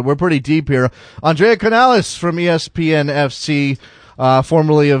on, but we're pretty deep here. Andrea Canales from ESPN FC,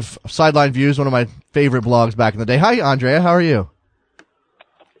 formerly of Sideline Views, one of my favorite blogs back in the day. Hi, Andrea. How are you?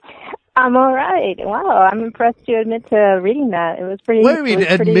 I'm all right. Wow, I'm impressed you admit to reading that. It was pretty. What do you mean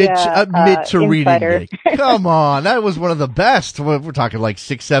admit to reading insider. it? Come on, that was one of the best. We're talking like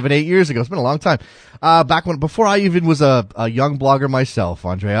 6, 7, 8 years ago. It's been a long time. Before I even was a young blogger myself,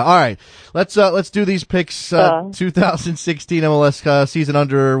 Andrea. All right, let's do these picks. 2016 MLS season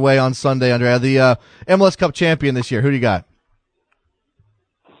underway on Sunday, Andrea. The MLS Cup champion this year. Who do you got?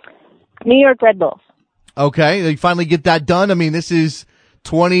 New York Red Bulls. Okay, they finally get that done. I mean, this is.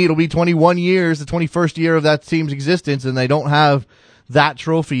 It'll be 21 years, the 21st year of that team's existence, and they don't have that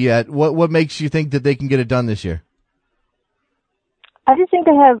trophy yet. What makes you think that they can get it done this year? I just think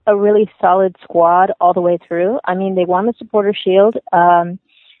they have a really solid squad all the way through. I mean, they won the Supporter Shield, and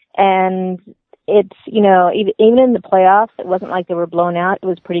it's, you know, even in the playoffs, it wasn't like they were blown out. It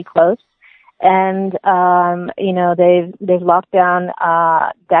was pretty close. And, you know, they've locked down,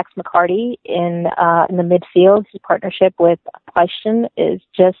 Dax McCarty in the midfield. His partnership with Oshan is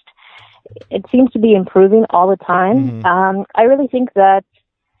just, it seems to be improving all the time. Mm-hmm. I really think that,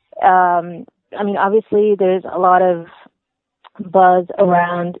 I mean, obviously there's a lot of buzz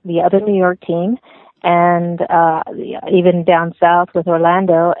around the other New York team and, even down south with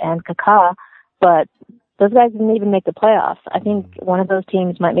Orlando and Kaká, but those guys didn't even make the playoffs. I think one of those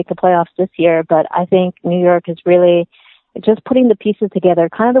teams might make the playoffs this year, but I think New York has really just putting the pieces together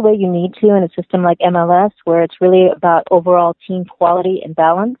kind of the way you need to in a system like MLS, where it's really about overall team quality and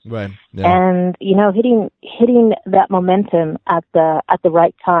balance. Right. Yeah. And, hitting that momentum at the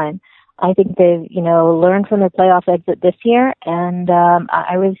right time. I think they've, learned from their playoff exit this year, and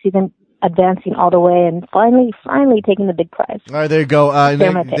I really see them advancing all the way and finally taking the big prize. All right, there you go.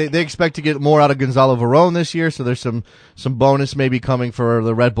 They expect to get more out of Gonzalo Verón this year, so there's some bonus maybe coming for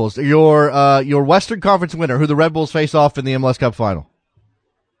the Red Bulls. Your Western Conference winner, who the Red Bulls face off in the MLS Cup final.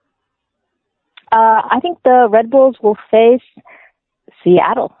 I think the Red Bulls will face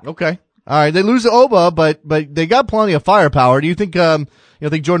Seattle. Okay. All right. They lose to Oba, but they got plenty of firepower. Do you think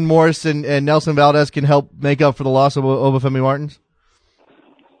think Jordan Morris and Nelson Valdez can help make up for the loss of Obafemi Martins?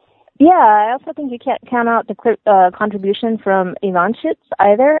 Yeah, I also think you can't count out the contribution from Ivanchitz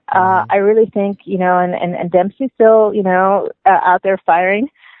either. I really think, and Dempsey's still, out there firing.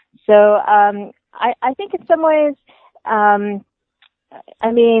 So I think in some ways,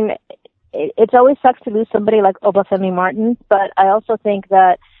 it always sucks to lose somebody like Obafemi Martins, but I also think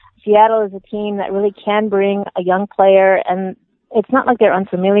that Seattle is a team that really can bring a young player, and it's not like they're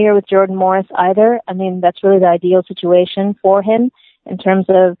unfamiliar with Jordan Morris either. I mean, that's really the ideal situation for him in terms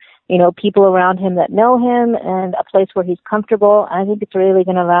of, people around him that know him and a place where he's comfortable. I think it's really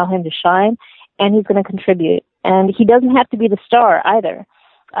going to allow him to shine, and he's going to contribute. And he doesn't have to be the star either.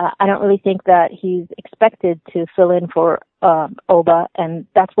 I don't really think that he's expected to fill in for Oba, and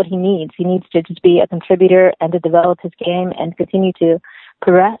that's what he needs. He needs to just be a contributor and to develop his game and continue to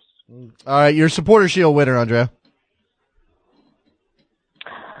progress. All right, your Supporter Shield winner, Andrea.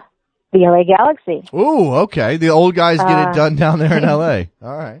 The LA Galaxy. Ooh, okay. The old guys get it done down there in LA.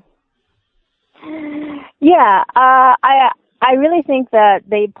 All right. Yeah, I really think that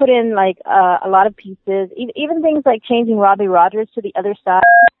they put in a lot of pieces, even things like changing Robbie Rogers to the other side.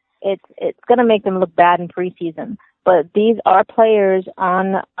 It's going to make them look bad in preseason. But these are players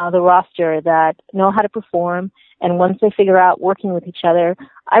on the roster that know how to perform, and once they figure out working with each other,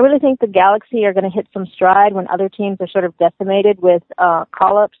 I really think the Galaxy are going to hit some stride when other teams are sort of decimated with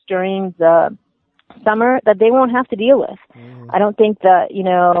call-ups during the summer that they won't have to deal with. I don't think that,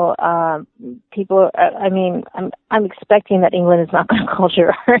 people, I'm expecting that England is not going to call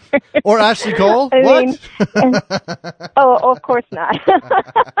Gerrard. Or Ashley Cole? Of course not.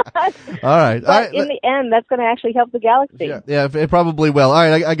 All right. But in the end, that's going to actually help the Galaxy. Yeah, it probably will. All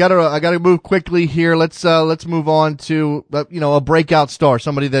right, I gotta move quickly here. Let's move on to, a breakout star,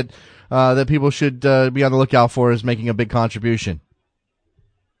 somebody that people should be on the lookout for as making a big contribution.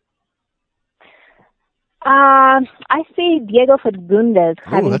 I see Diego Fagundes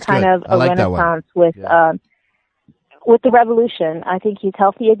having kind of a renaissance with the Revolution. I think he's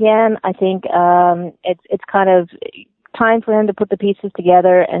healthy again. I think it's kind of time for him to put the pieces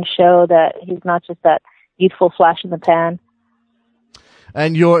together and show that he's not just that youthful flash in the pan.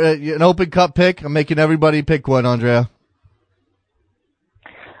 And you're an Open Cup pick. I'm making everybody pick one, Andrea.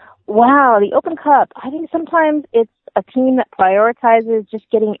 Wow, the Open Cup. I think sometimes it's a team that prioritizes just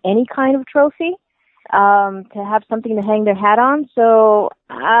getting any kind of trophy. To have something to hang their hat on. So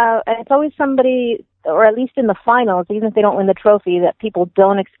it's always somebody, or at least in the finals, even if they don't win the trophy, that people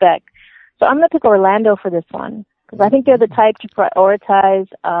don't expect. So I'm going to pick Orlando for this one, because I think they're the type to prioritize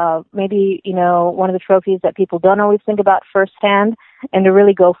maybe, one of the trophies that people don't always think about firsthand, and to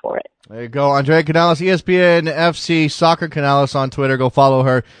really go for it. There you go. Andrea Canales, ESPN FC Soccer Canales on Twitter. Go follow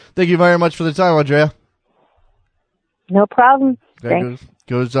her. Thank you very much for the time, Andrea. No problem. Thanks.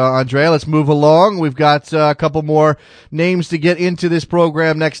 Goes Andrea. Let's move along. We've got a couple more names to get into this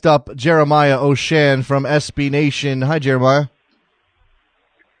program. Next up, Jeremiah Oshan from SBNation. Hi, Jeremiah.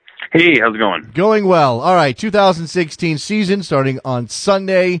 Hey, how's it going? Going well. All right, 2016 season starting on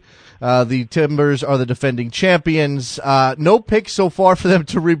Sunday. The Timbers are the defending champions. No picks so far for them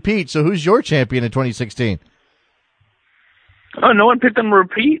to repeat. So who's your champion in 2016? Oh, no one picked them to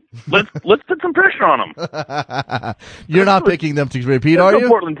repeat? Let's put some pressure on them. You're not picking them to repeat, are you?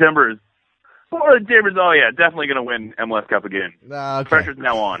 Portland Timbers. Portland Timbers, oh yeah, definitely going to win MLS Cup again. Okay. Pressure's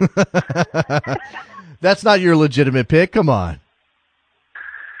now on. That's not your legitimate pick. Come on.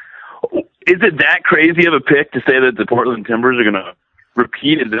 Is it that crazy of a pick to say that the Portland Timbers are going to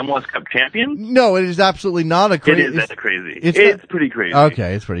repeat as MLS Cup champions? No, it is absolutely not a crazy. It is that crazy. It's pretty crazy.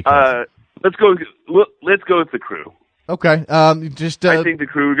 Okay, it's pretty crazy. Let's go with the Crew. Okay, I think the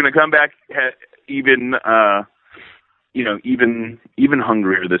Crew are going to come back even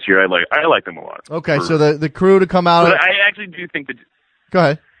hungrier this year. I like them a lot. Okay, so the Crew to come out. But I actually do think that. Go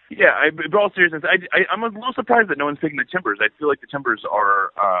ahead. Yeah, in all seriousness, I'm a little surprised that no one's picking the Timbers. I feel like the Timbers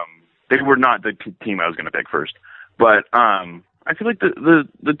are they were not the team I was going to pick first, but I feel like the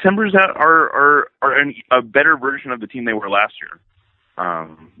Timbers are a better version of the team they were last year.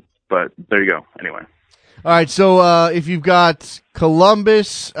 But there you go. Anyway. All right, so if you've got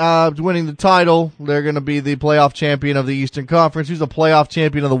Columbus winning the title, they're going to be the playoff champion of the Eastern Conference. Who's the playoff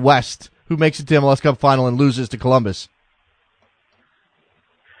champion of the West? Who makes it to MLS Cup final and loses to Columbus?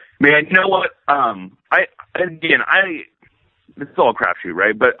 Man, you know what? It's all a crapshoot,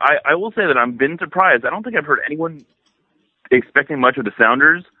 right? But I will say that I've been surprised. I don't think I've heard anyone expecting much of the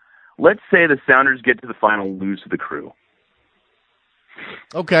Sounders. Let's say the Sounders get to the final and lose to the Crew.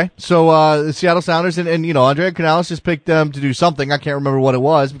 Okay, so the Seattle Sounders and Andrea Canales just picked them to do something. I can't remember what it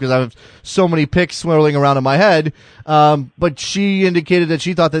was because I have so many picks swirling around in my head. But she indicated that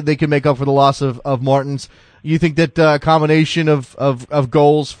she thought that they could make up for the loss of Martins. You think that a combination of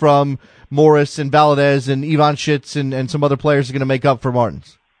goals from Morris and Valadez and Ivan Schitz and some other players are going to make up for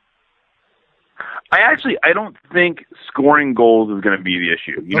Martins? I don't think scoring goals is going to be the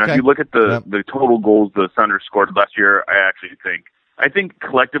issue. If you look at the total goals the Sounders scored last year, I think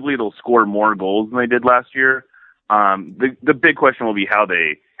collectively they'll score more goals than they did last year. The big question will be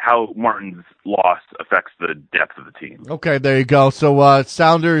how Martin's loss affects the depth of the team. Okay, there you go. So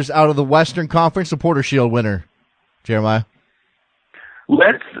Sounders out of the Western Conference, Supporter Shield winner, Jeremiah.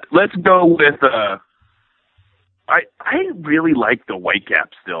 Let's go with. I really like the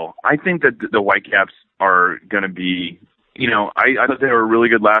Whitecaps still. I think that the Whitecaps are going to be. I thought they were really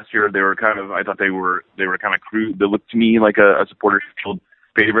good last year. I thought they were kind of crude. They looked to me like a Supporter Shield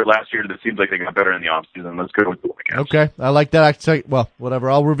favorite last year. That seems like they got better in the offseason. Let's go with the Whitecaps. Okay, I like that. Well, whatever.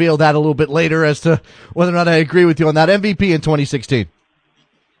 I'll reveal that a little bit later as to whether or not I agree with you on that. MVP in 2016.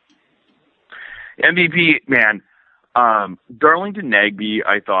 MVP, man. Darlington Nagbe,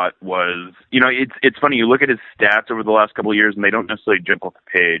 I thought was, it's funny. You look at his stats over the last couple of years, and they don't necessarily jump off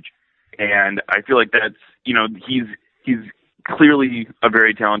the page. And I feel like that's, he's clearly a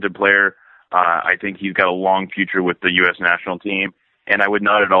very talented player. I think he's got a long future with the U.S. national team, and I would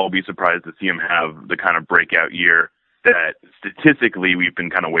not at all be surprised to see him have the kind of breakout year that statistically we've been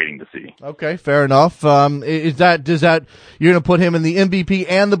kind of waiting to see. Okay, fair enough. You're going to put him in the MVP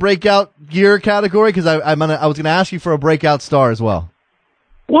and the breakout year category? Because I was going to ask you for a breakout star as well.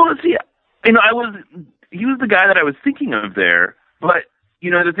 Well, let's see. He was the guy that I was thinking of there, but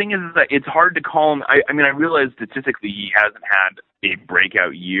the thing is that it's hard to call him. I realize statistically he hasn't had a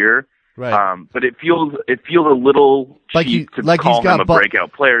breagot year, right? But it feels a little cheap to call him a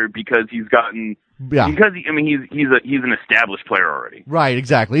breakout player because he's gotten. Yeah. Because he's an established player already. Right,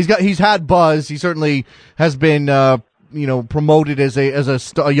 exactly. He's had buzz. He certainly has been promoted as a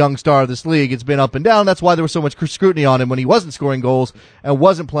young star of this league. It's been up and down. That's why there was so much scrutiny on him when he wasn't scoring goals and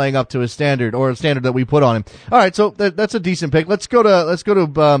wasn't playing up to his standard or a standard that we put on him. All right, so that's a decent pick. Let's go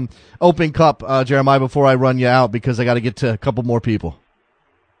to Open Cup, Jeremiah, before I run you out because I got to get to a couple more people.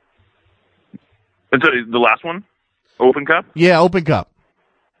 The last one, Open Cup. Yeah, Open Cup.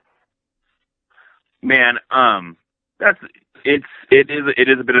 Man, it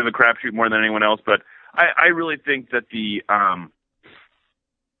is a bit of a crapshoot more than anyone else, but I really think that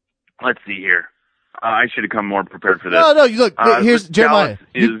let's see here. I should have come more prepared for this. No, look, here's Jeremiah.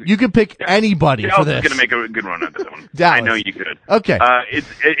 You can pick anybody Dallas for this. Dallas is going to make a good run at this one. Dallas. I know you could. Okay. It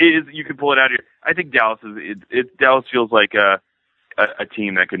is. You can pull it out here. I think Dallas Dallas feels like a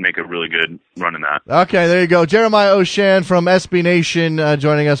team that could make a really good run in that. Okay, there you go. Jeremiah Oshan from SBNation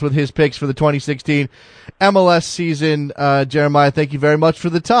joining us with his picks for the 2016 MLS season. Jeremiah, thank you very much for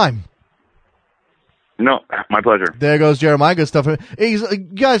the time. No, my pleasure. There goes Jeremiah. Good stuff.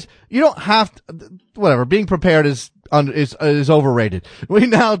 Guys, you don't have to, whatever. Being prepared is overrated. We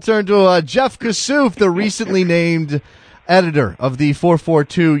now turn to Jeff Kassouf, the recently named editor of the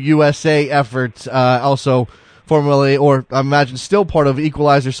 442 USA effort, also formerly, or I imagine still part of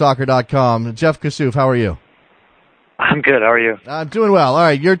EqualizerSoccer.com. Jeff Kassouf, how are you? I'm good. How are you? I'm doing well. All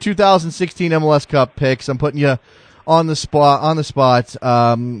right, your 2016 MLS Cup picks. I'm putting you on the spot.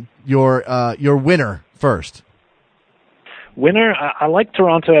 Your winner first. Winner, I like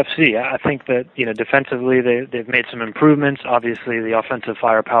Toronto FC. I think that defensively they've made some improvements. Obviously, the offensive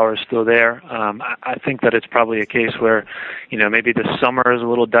firepower is still there. I think that it's probably a case where maybe the summer is a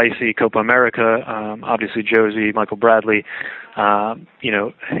little dicey. Copa America, obviously Josie, Michael Bradley.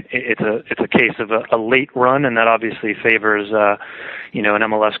 It's a case of a late run, and that obviously favors an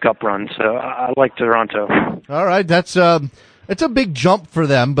MLS Cup run. So I like Toronto. All right, that's it's a big jump for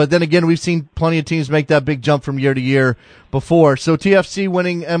them, but then again, we've seen plenty of teams make that big jump from year to year before. So TFC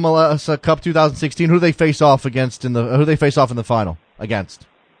winning MLS Cup 2016. Who do they face off in the final against?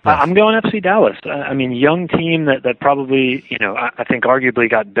 I'm going FC Dallas. I mean, young team that probably, I think arguably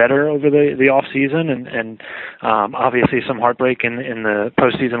got better over the off season, and obviously some heartbreak in the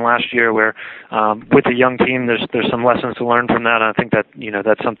postseason last year, where with a young team, there's some lessons to learn from that. And I think that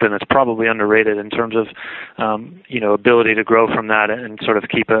that's something that's probably underrated in terms of ability to grow from that and sort of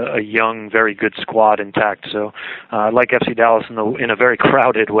keep a young, very good squad intact. So I like FC Dallas in a very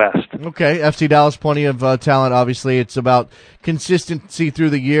crowded West. Okay, FC Dallas, plenty of talent. Obviously, it's about consistency through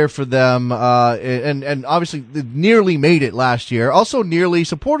the year for them, and obviously they nearly made it last year. Also, nearly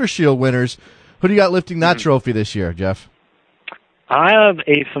Supporter Shield winners. Who do you got lifting that trophy this year, Jeff? I have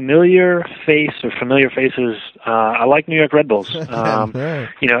a familiar face or familiar faces. I like New York Red Bulls.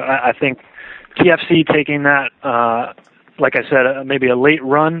 I think TFC taking that, like I said, maybe a late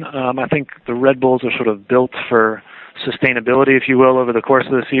run. I think the Red Bulls are sort of built for sustainability, if you will, over the course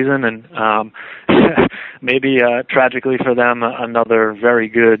of the season, and maybe tragically for them, another very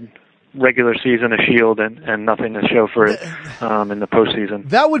good regular season of Shield and nothing to show for it in the postseason.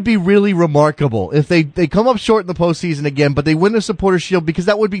 That would be really remarkable if they come up short in the postseason again, but they win the Supporter Shield, because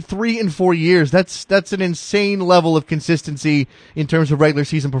that would be 3 in 4 years. That's an insane level of consistency in terms of regular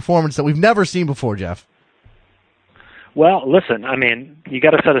season performance that we've never seen before, Jeff. Well, listen, I mean, you got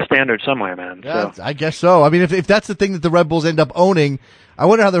to set a standard somewhere, man. Yeah, so. I guess so. I mean, if that's the thing that the Red Bulls end up owning, I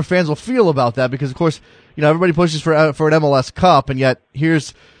wonder how their fans will feel about that, because, of course, everybody pushes for an MLS Cup, and yet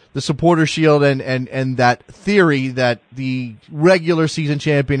here's the Supporter Shield and that theory that the regular season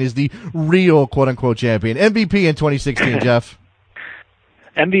champion is the real quote-unquote champion. MVP in 2016, Jeff.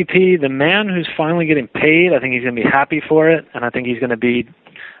 MVP, the man who's finally getting paid. I think he's going to be happy for it, and I think he's going to be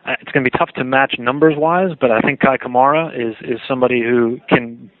it's going to be tough to match numbers-wise, but I think Kai Kamara is somebody who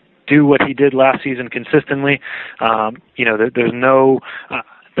can do what he did last season consistently. There's no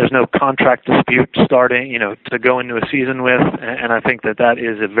contract dispute starting, to go into a season with, and I think that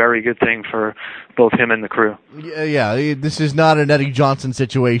is a very good thing for both him and the crew. Yeah, this is not an Eddie Johnson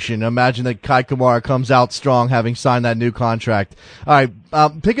situation. Imagine that Kai Kamara comes out strong having signed that new contract. All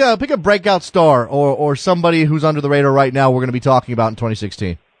right, pick a breakout star or somebody who's under the radar right now we're going to be talking about in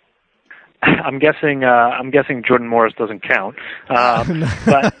 2016. I'm guessing Jordan Morris doesn't count, but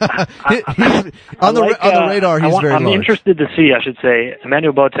on the radar he's very large. I'm interested to see, I should say,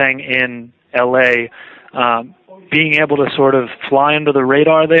 Emmanuel Boateng in LA, being able to sort of fly under the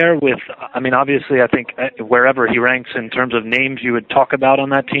radar there with, I mean, obviously I think wherever he ranks in terms of names you would talk about on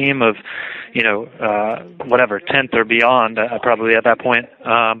that team of, 10th or beyond, probably at that point.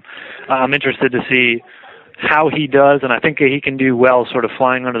 I'm interested to see how he does, and I think he can do well sort of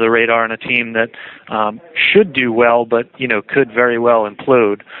flying under the radar in a team that should do well, but could very well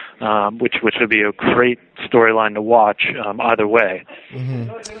implode, which would be a great storyline to watch either way. Mm-hmm.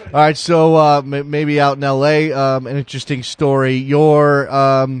 All right, so maybe out in LA, an interesting story. Your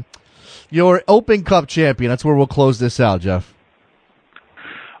Open Cup champion. That's where we'll close this out, Jeff.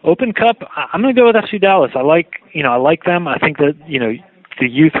 Open Cup, I'm going to go with FC Dallas. I like them. I think that the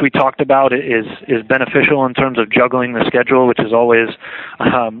youth we talked about is beneficial in terms of juggling the schedule, which is always,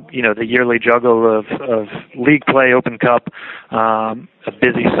 the yearly juggle of league play, Open Cup, a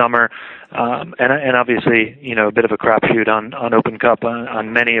busy summer, and obviously, a bit of a crapshoot on Open Cup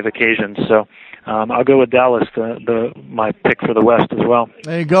on many of occasions. So I'll go with Dallas, my pick for the West as well.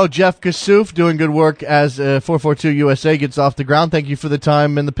 There you go, Jeff Kassouf, doing good work as 442 USA gets off the ground. Thank you for the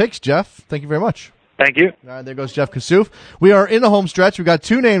time and the picks, Jeff. Thank you very much. Thank you. All right, there goes Jeff Kassouf. We are in the home stretch. We've got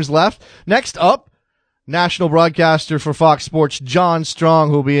 2 names left. Next up, national broadcaster for Fox Sports, John Strong,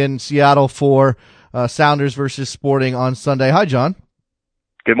 who will be in Seattle for Sounders versus Sporting on Sunday. Hi, John.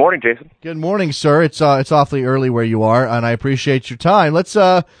 Good morning, Jason. Good morning, sir. It's awfully early where you are, and I appreciate your time. Let's.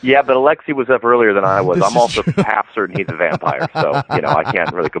 Yeah, but Alexi was up earlier than I was. I'm also half certain he's a vampire, so I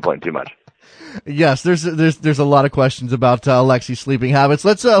can't really complain too much. Yes, there's a lot of questions about Alexi's sleeping habits.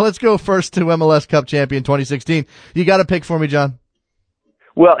 Let's go first to MLS Cup champion 2016. You got a pick for me, John?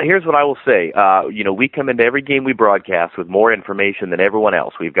 Well, here's what I will say. We come into every game we broadcast with more information than everyone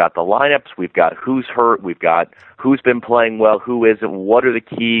else. We've got the lineups, we've got who's hurt, we've got who's been playing well, who isn't, what are the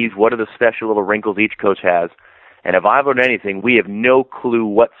keys, what are the special little wrinkles each coach has. And if I've learned anything, we have no clue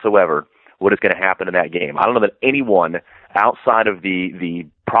whatsoever what is going to happen in that game. I don't know that anyone outside of the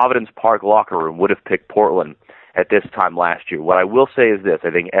Providence Park locker room would have picked Portland at this time last year. What I will say is this. I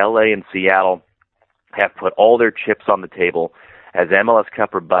think LA and Seattle have put all their chips on the table as MLS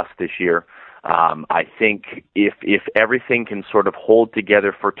Cup or bust this year. I think if everything can sort of hold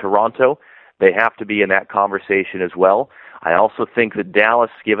together for Toronto, they have to be in that conversation as well. I also think that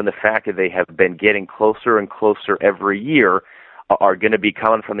Dallas, given the fact that they have been getting closer and closer every year, are going to be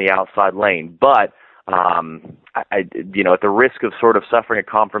coming from the outside lane. But At the risk of sort of suffering a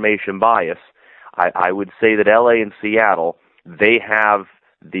confirmation bias, I would say that LA and Seattle, they have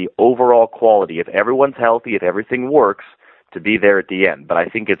the overall quality, if everyone's healthy, if everything works, to be there at the end. But I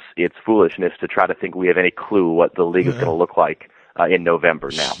think it's foolishness to try to think we have any clue what the league is going to look like in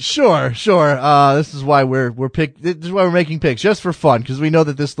November now. Sure. This is why this is why we're making picks, just for fun, because we know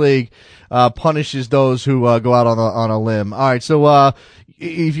that this league punishes those who go out on a limb. All right, so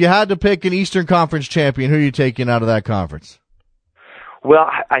if you had to pick an Eastern Conference champion, who are you taking out of that conference? Well,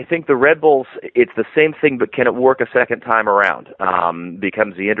 I think the Red Bulls, it's the same thing, but can it work a second time around?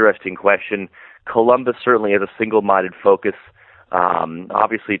 Becomes the interesting question. Columbus certainly has a single-minded focus.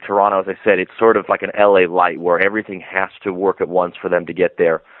 Obviously, Toronto, as I said, it's sort of like an LA light where everything has to work at once for them to get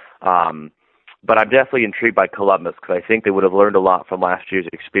there. But I'm definitely intrigued by Columbus because I think they would have learned a lot from last year's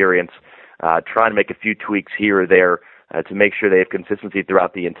experience, trying to make a few tweaks here or there to make sure they have consistency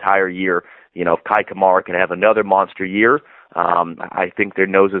throughout the entire year. If Kai Kamara can have another monster year, I think their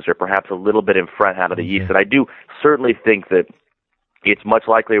noses are perhaps a little bit in front out of the East. And I do certainly think that it's much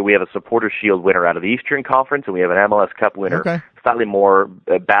likelier we have a Supporters' Shield winner out of the Eastern Conference and we have an MLS Cup winner, slightly more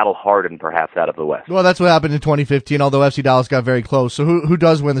battle-hardened perhaps out of the West. Well, that's what happened in 2015, although FC Dallas got very close. So who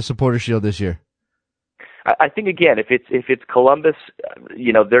does win the Supporters' Shield this year? I think, again, if it's Columbus,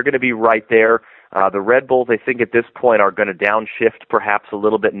 they're going to be right there. The Red Bulls, I think, at this point are going to downshift perhaps a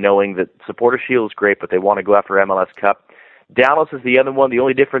little bit, knowing that Supporters' Shield is great, but they want to go after MLS Cup. Dallas is the other one. The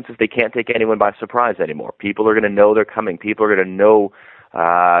only difference is they can't take anyone by surprise anymore. People are going to know they're coming. People are going to know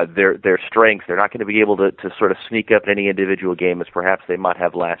their strengths. They're not going to be able to sort of sneak up in any individual game as perhaps they might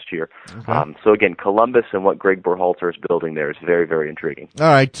have last year. Okay. So again, Columbus and what Greg Berhalter is building there is very, very intriguing. All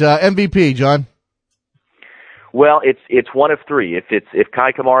right, MVP, John. Well, it's one of three. If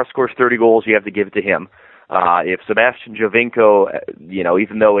Kai Kamara scores 30 goals, you have to give it to him. If Sebastian Giovinco,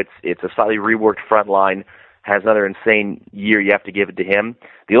 even though it's a slightly reworked front line, has another insane year, you have to give it to him.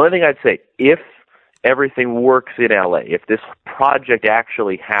 The only thing I'd say, if everything works in LA, if this project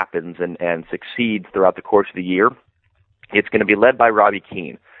actually happens and succeeds throughout the course of the year, it's going to be led by Robbie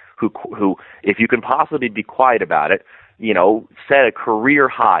Keane, who, if you can possibly be quiet about it, set a career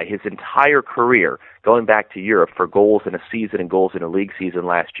high, his entire career, going back to Europe for goals in a season and goals in a league season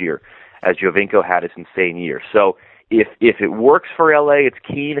last year, as Giovinco had his insane year. So if it works for LA, it's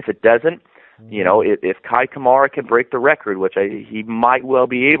Keane. If it doesn't, if Kai Kamara can break the record, which he might well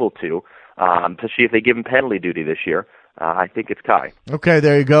be able to, especially if they give him penalty duty this year, I think it's Kai. Okay,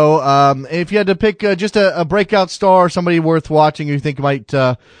 there you go. If you had to pick just a breakout star, somebody worth watching who you think might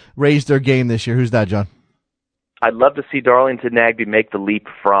raise their game this year, who's that, John? I'd love to see Darlington Nagbe make the leap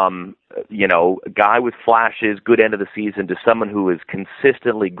from, a guy with flashes, good end of the season, to someone who is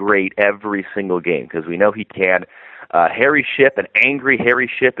consistently great every single game, because we know he can. Harry Shipp, an angry Harry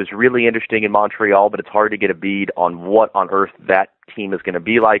Shipp, is really interesting in Montreal, but it's hard to get a bead on what on earth that team is going to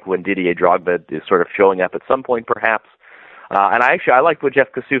be like when Didier Drogba is sort of showing up at some point, perhaps. And I liked what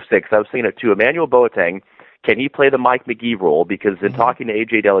Jeff Kassouf said, because I was thinking it too. Emmanuel Boateng, can he play the Mike McGee role? Because in talking to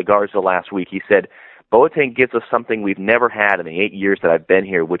AJ De La Garza last week, he said, Boateng gives us something we've never had in the 8 years that I've been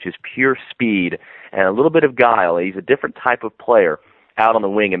here, which is pure speed and a little bit of guile. He's a different type of player out on the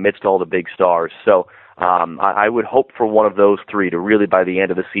wing amidst all the big stars. So I would hope for one of those three to really, by the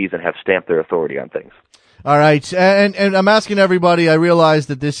end of the season, have stamped their authority on things. All right, and I'm asking everybody, I realize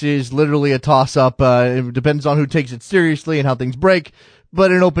that this is literally a toss-up. It depends on who takes it seriously and how things break,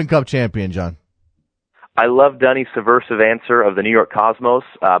 but an Open Cup champion, John. I love Dunny's subversive answer of the New York Cosmos,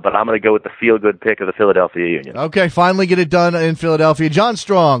 but I'm going to go with the feel-good pick of the Philadelphia Union. Okay, finally get it done in Philadelphia. John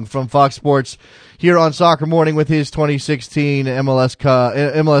Strong from Fox Sports here on Soccer Morning with his 2016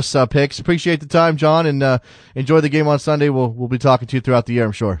 MLS picks. Appreciate the time, John, and enjoy the game on Sunday. We'll be talking to you throughout the year,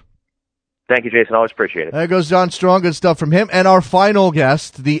 I'm sure. Thank you, Jason. Always appreciate it. There goes John Strong. Good stuff from him. And our final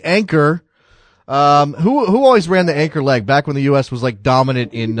guest, the anchor, who always ran the anchor leg back when the U.S. was like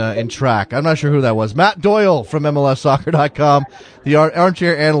dominant in track. I'm not sure who that was. Matt Doyle from MLSSoccer.com, the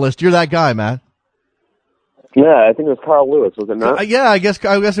armchair analyst. You're that guy, Matt. Yeah, I think it was Carl Lewis, was it not? Yeah, I guess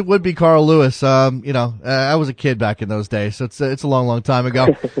it would be Carl Lewis. I was a kid back in those days, so it's a long time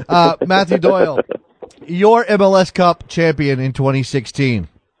ago. Matthew Doyle, your MLS Cup champion in 2016.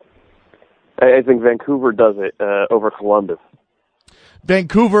 I think Vancouver does it over Columbus.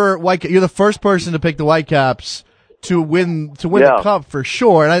 Vancouver, you're the first person to pick the Whitecaps to win the Cup for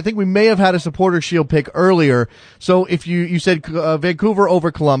sure. And I think we may have had a Supporters' Shield pick earlier. So if you said Vancouver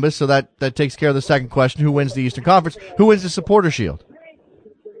over Columbus, so that takes care of the second question. Who wins the Eastern Conference? Who wins the Supporters' Shield?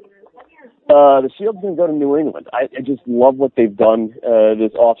 The Shield's going to go to New England. I just love what they've done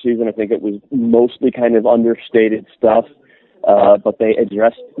this offseason. I think it was mostly kind of understated stuff. but they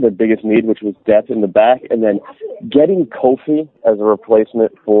addressed their biggest need, which was depth in the back, and then getting Kofi as a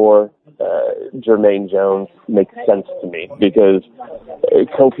replacement for Jermaine Jones makes sense to me, because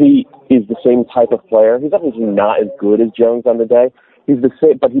Kofi is the same type of player. He's obviously not as good as Jones on the day. He's the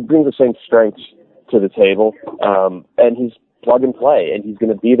same, but he brings the same strengths to the table, and he's plug and play, and he's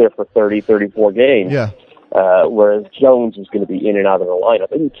going to be there for 30, 34 games. Yeah. Whereas Jones is going to be in and out of the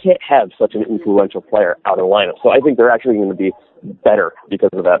lineup, and you can't have such an influential player out of the lineup. So I think they're actually going to be better because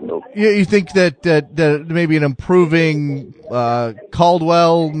of that move. Yeah, you think that maybe an improving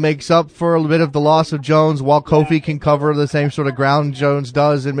Caldwell makes up for a bit of the loss of Jones, while Kofi can cover the same sort of ground Jones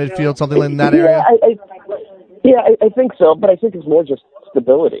does in midfield, something in that area? I think so, but I think it's more just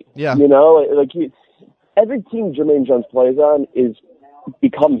stability. Yeah. You know, like every team Jermaine Jones plays on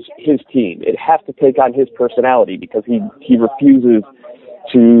becomes his team. It has to take on his personality because he refuses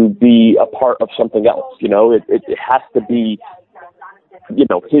to be a part of something else. You know, it has to be, you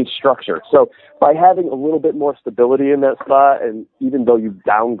know, his structure. So by having a little bit more stability in that spot, and even though you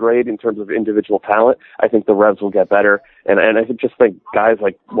downgrade in terms of individual talent, I think the Revs will get better. And I just think guys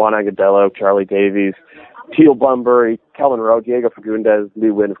like Juan Agudelo, Charlie Davies, Teal Bunbury, Kelvin Rowe, Diego Fagundes, Lee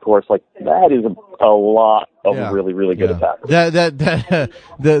Wynn, of course, like that is a lot of really, really good attackers.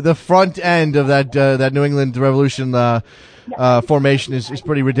 The front end of that New England Revolution formation is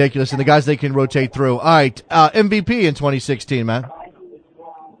pretty ridiculous, and the guys they can rotate through. All right, MVP in 2016, man.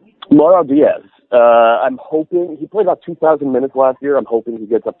 Mauro Diaz. I'm hoping he played about 2,000 minutes last year. I'm hoping he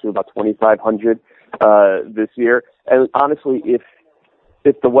gets up to about 2,500 this year. And honestly, if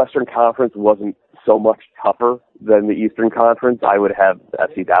the Western Conference wasn't so much tougher than the Eastern Conference, I would have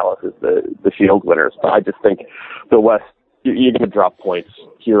FC Dallas as the Shield winners. But I just think the West, you're going to drop points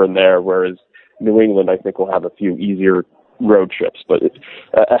here and there, whereas New England, I think, will have a few easier road trips. But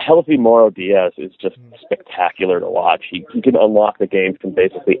a healthy Mauro Diaz is just spectacular to watch. He can unlock the game from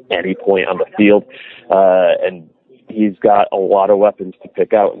basically any point on the field, and he's got a lot of weapons to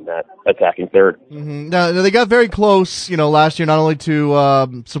pick out in that attacking third. Mm-hmm. Now, they got very close, last year, not only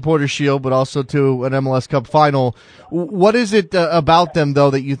to Supporters Shield, but also to an MLS Cup final. What is it about them,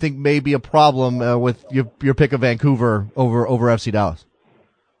 though, that you think may be a problem with your pick of Vancouver over FC Dallas?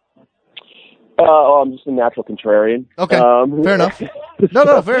 I'm just a natural contrarian. Okay, fair enough.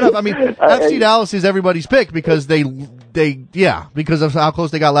 No, fair enough. I mean, FC Dallas is everybody's pick because because of how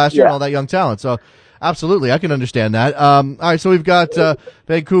close they got last year and all that young talent. So, absolutely, I can understand that. All right, so we've got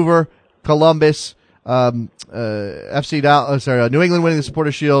Vancouver, Columbus, FC Dallas, New England winning the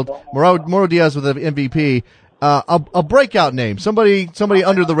Supporters Shield, Mauro Diaz with the MVP. A breakout name, somebody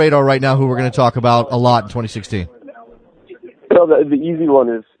under the radar right now who we're going to talk about a lot in 2016. Well, the easy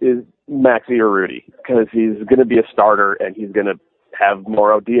one is Maxi Urruti, because he's going to be a starter and he's going to have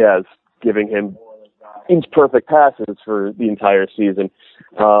Mauro Diaz giving him inch-perfect passes for the entire season.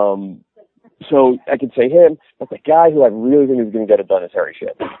 So I could say him, but the guy who I really think is going to get it done is Harry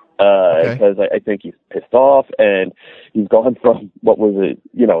Shipp. Because I think he's pissed off, and he's gone from what was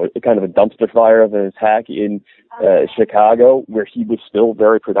kind of a dumpster fire of an attack in Chicago, where he was still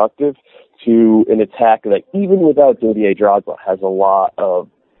very productive, to an attack that even without Didier Drogba has a lot of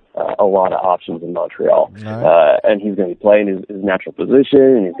options in Montreal. Right. And he's going to be playing his natural position,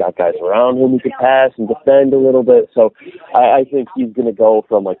 and he's got guys around him who can pass and defend a little bit. So I think he's going to go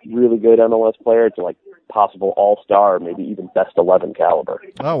from really good MLS player to possible all-star, maybe even best 11 caliber.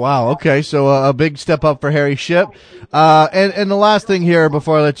 Oh, wow. Okay, so a big step up for Harry Shipp. And the last thing here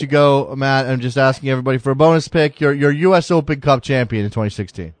before I let you go, Matt, I'm just asking everybody for a bonus pick, your U.S. Open Cup champion in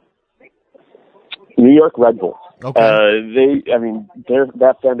 2016. New York Red Bulls. Okay.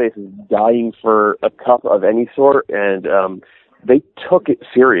 That fan base is dying for a cup of any sort, and they took it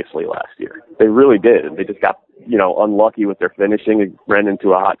seriously last year. They really did. They just got, unlucky with their finishing and ran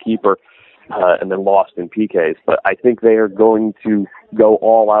into a hot keeper, and then lost in PKs. But I think they are going to go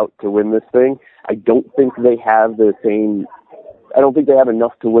all out to win this thing. I don't think they have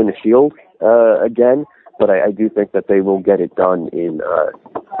enough to win a Shield again, but I do think that they will get it done in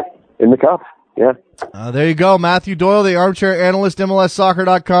the Cup. Yeah. There you go. Matthew Doyle, the armchair analyst,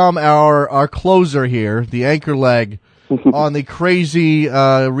 MLSsoccer.com, our closer here, the anchor leg on the crazy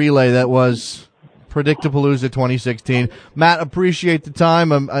relay that was Predictapalooza 2016. Matt, appreciate the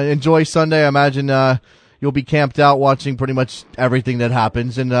time. Enjoy Sunday. I imagine you'll be camped out watching pretty much everything that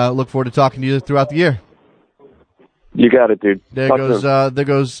happens, and look forward to talking to you throughout the year. You got it, dude. There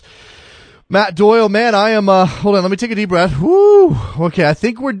goes Matt Doyle. Man, I am, hold on, let me take a deep breath. Woo! Okay, I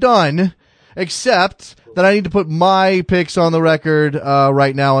think we're done. Except that I need to put my picks on the record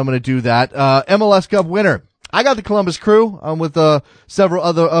right now. I'm going to do that. MLS Cup winner. I got the Columbus Crew. I'm with several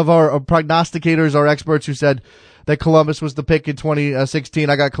other of our prognosticators, our experts, who said that Columbus was the pick in 2016.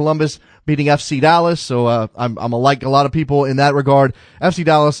 I got Columbus beating FC Dallas, so I'm like a lot of people in that regard. FC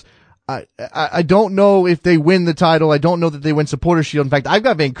Dallas, I don't know if they win the title. I don't know that they win Supporter Shield. In fact, I've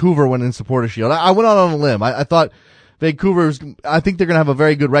got Vancouver winning Supporter Shield. I went out on a limb. I thought Vancouver's, I think they're going to have a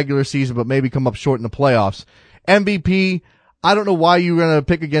very good regular season, but maybe come up short in the playoffs. MVP, I don't know why you're going to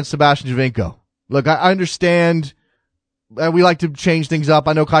pick against Sebastian Giovinco. Look, I understand we like to change things up.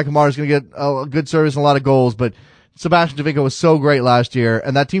 I know Kai Kamara is going to get a good service and a lot of goals, but Sebastian Giovinco was so great last year,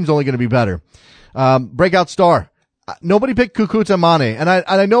 and that team's only going to be better. Breakout star. Nobody picked Kukuta Mane, and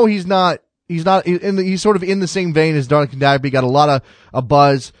I know he's sort of in the same vein as Darlington Nagbe, got a lot of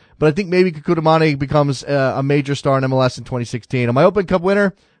buzz, but I think maybe Kukuta Mane becomes a major star in MLS in 2016. And my Open Cup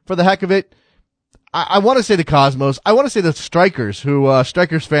winner, for the heck of it, I want to say the Cosmos. I want to say the Strikers, who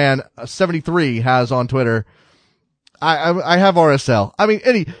Strikers fan 73 has on Twitter. I have RSL. I mean,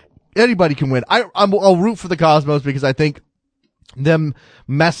 anybody can win. I'll root for the Cosmos because I think them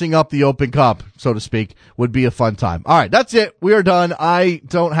messing up the Open Cup, so to speak, would be a fun time. All right, that's it. We are done. I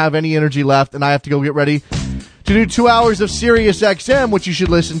don't have any energy left, and I have to go get ready to do 2 hours of Sirius XM, which you should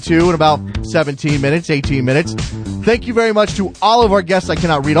listen to in about 18 minutes. Thank you very much to all of our guests. I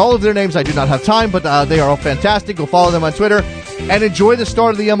cannot read all of their names. I do not have time, but they are all fantastic. Go follow them on Twitter and enjoy the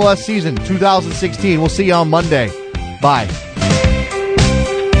start of the MLS season 2016. We'll see you on Monday. Bye.